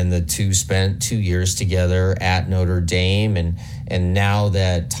 and the two spent 2 years together at Notre Dame. And now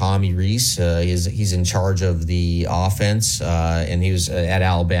that Tommy Rees he's in charge of the offense, and he was at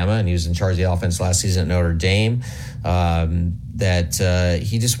Alabama, and he was in charge of the offense last season at Notre Dame, that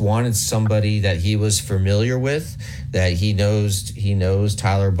he just wanted somebody that he was familiar with, that he knows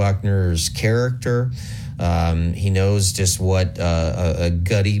Tyler Buchner's character. He knows just what a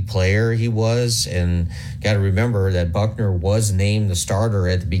gutty player he was, and got to remember that Buchner was named the starter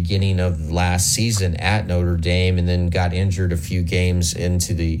at the beginning of last season at Notre Dame, and then got injured a few games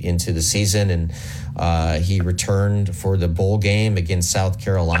into the season, and he returned for the bowl game against South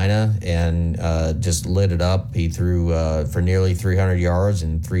Carolina and just lit it up. He threw for nearly 300 yards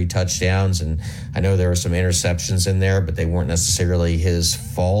and 3 touchdowns, and I know there were some interceptions in there, but they weren't necessarily his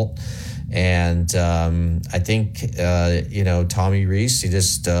fault. And I think Tommy Rees, he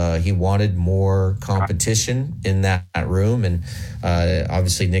wanted more competition in that room, and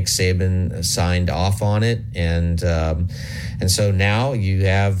obviously Nick Saban signed off on it, and so now you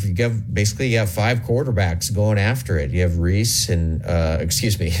have 5 quarterbacks going after it. You have Rees and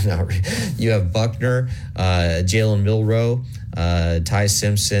you have Buchner, Jalen Milroe, Ty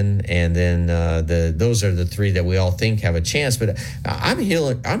Simpson, and then those are the three that we all think have a chance. But I'm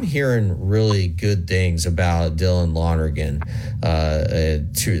hearing really good things about Dylan Lonergan,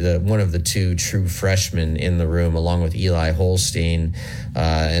 one of the two true freshmen in the room, along with Eli Holstein,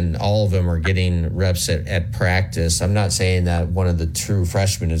 and all of them are getting reps at practice. I'm not saying that one of the true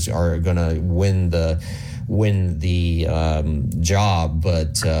freshmen are going to win the job,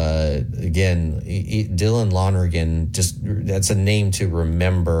 but again, Dylan Lonergan, that's a name to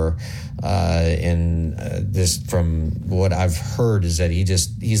remember. And this, from what I've heard, is that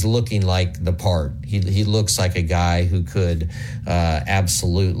he's looking like the part. He looks like a guy who could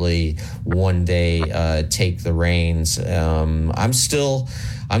absolutely one day take the reins. I'm still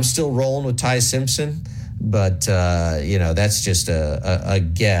rolling with Ty Simpson, but that's just a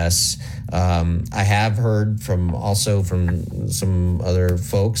guess. I have heard from some other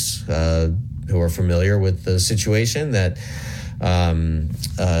folks who are familiar with the situation that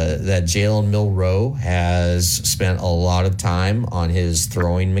Jalen Milroe has spent a lot of time on his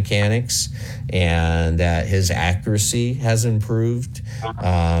throwing mechanics, and that his accuracy has improved.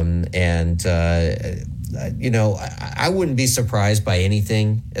 I wouldn't be surprised by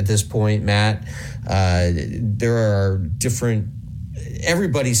anything at this point, Matt. There are different.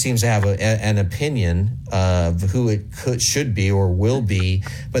 Everybody seems to have an opinion of who it should be or will be,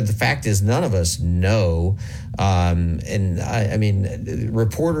 but the fact is none of us know. I mean,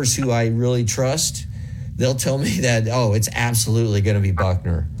 reporters who I really trust, they'll tell me that, it's absolutely going to be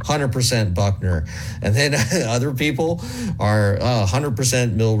Buckner, 100% Buckner. And then other people are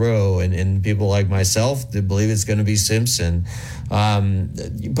 100% Milroe, and people like myself that believe it's going to be Simpson.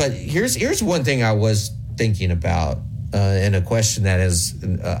 But here's one thing I was thinking about. And a question that has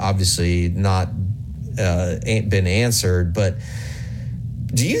obviously not been answered, but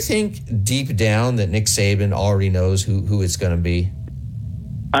do you think deep down that Nick Saban already knows who it's going to be?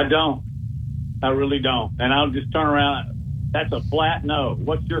 I don't. I really don't. And I'll just turn around. That's a flat no.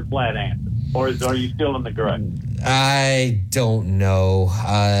 What's your flat answer? Or are you still in the gray? I don't know.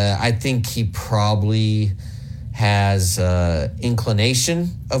 I think he probably has inclination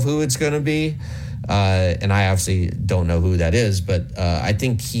of who it's going to be. And I obviously don't know who that is, but I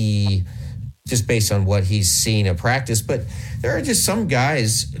think he, just based on what he's seen at practice, but there are just some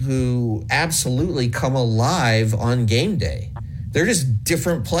guys who absolutely come alive on game day. They're just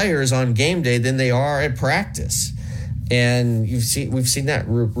different players on game day than they are at practice. And we've seen that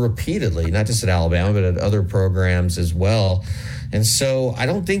repeatedly, not just at Alabama, but at other programs as well. And so I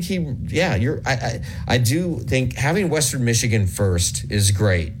don't think I do think having Western Michigan first is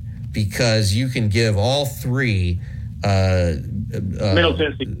great, because you can give all three. Middle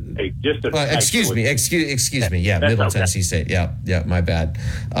Tennessee State. Excuse me. Yeah, Middle Tennessee State. Yeah, my bad.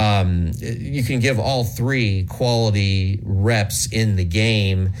 You can give all three quality reps in the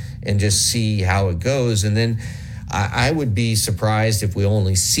game and just see how it goes. And then I would be surprised if we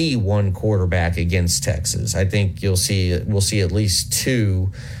only see one quarterback against Texas. I think we'll see at least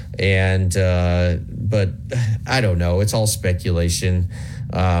two. And but I don't know. It's all speculation.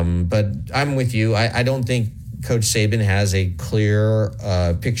 But I'm with you. I don't think Coach Saban has a clear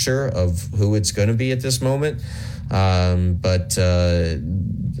picture of who it's going to be at this moment. But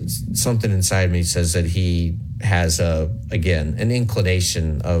something inside me says that he has, an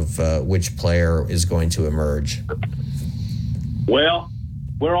inclination of which player is going to emerge. Well,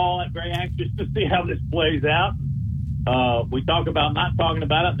 we're all very anxious to see how this plays out. We talk about not talking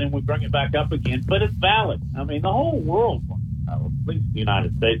about it, and then we bring it back up again. But it's valid. I mean, the whole world wants to know. At least the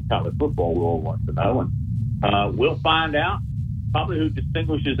United States college football world wants to know. And we'll find out probably who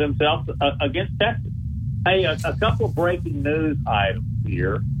distinguishes himself against Texas. Hey, a couple of breaking news items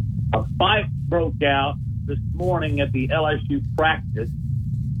here. A fight broke out this morning at the LSU practice.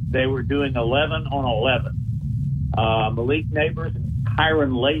 They were doing 11 on 11. Malik Neighbors and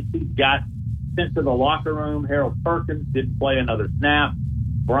Kyron Lacey got sent to the locker room. Harold Perkins didn't play another snap.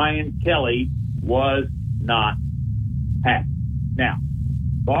 Brian Kelly was not happy. Now,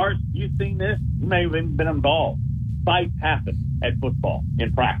 Bars, you've seen this. You may have even been involved. Fights happen at football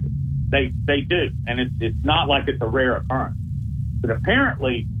in practice. They do, and it's not like it's a rare occurrence. But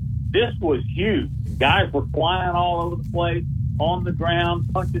apparently, this was huge. Guys were flying all over the place, on the ground.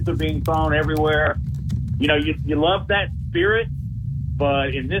 Punches are being thrown everywhere. You know, you love that spirit,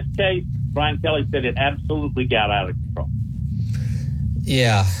 but in this case, Brian Kelly said it absolutely got out of control.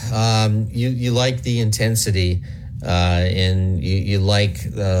 Yeah, you like the intensity, and you like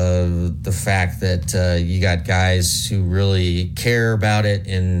the fact that you got guys who really care about it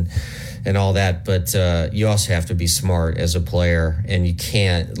and all that, but you also have to be smart as a player, and you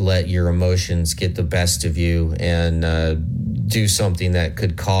can't let your emotions get the best of you. And do something that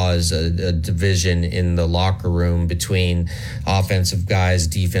could cause a division in the locker room between offensive guys,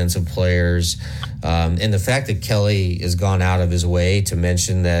 defensive players. And the fact that Kelly has gone out of his way to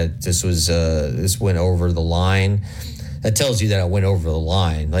mention that this went over the line, that tells you that it went over the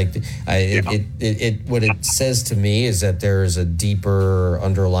line. Like what it says to me is that there's a deeper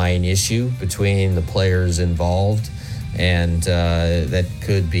underlying issue between the players involved. And that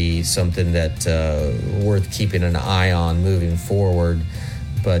could be something that worth keeping an eye on moving forward.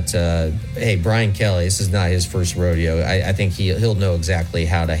 But, hey, Brian Kelly, this is not his first rodeo. I think he'll know exactly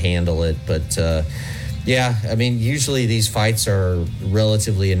how to handle it. But, yeah, I mean, usually these fights are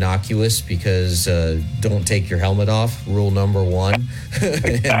relatively innocuous because don't take your helmet off, rule number one.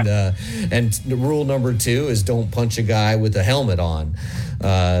 and rule number two is don't punch a guy with a helmet on.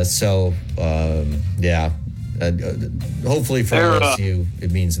 Yeah. Hopefully for LSU,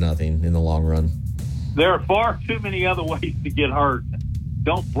 it means nothing in the long run. There are far too many other ways to get hurt.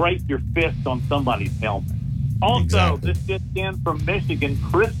 Don't break your fist on somebody's helmet. Also, exactly. This just in from Michigan,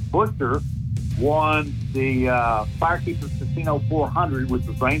 Chris Buescher won the Firekeepers Casino 400, which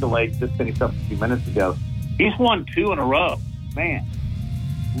was rain delayed, just finished up a few minutes ago. He's won 2 in a row. Man,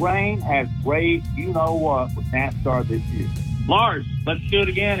 rain has raised you-know-what with NASCAR this year. Lars, let's do it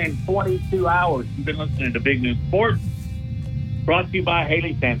again in 22 hours. You've been listening to Big News Sports, brought to you by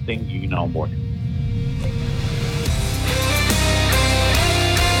Haley Sansing, You Know More.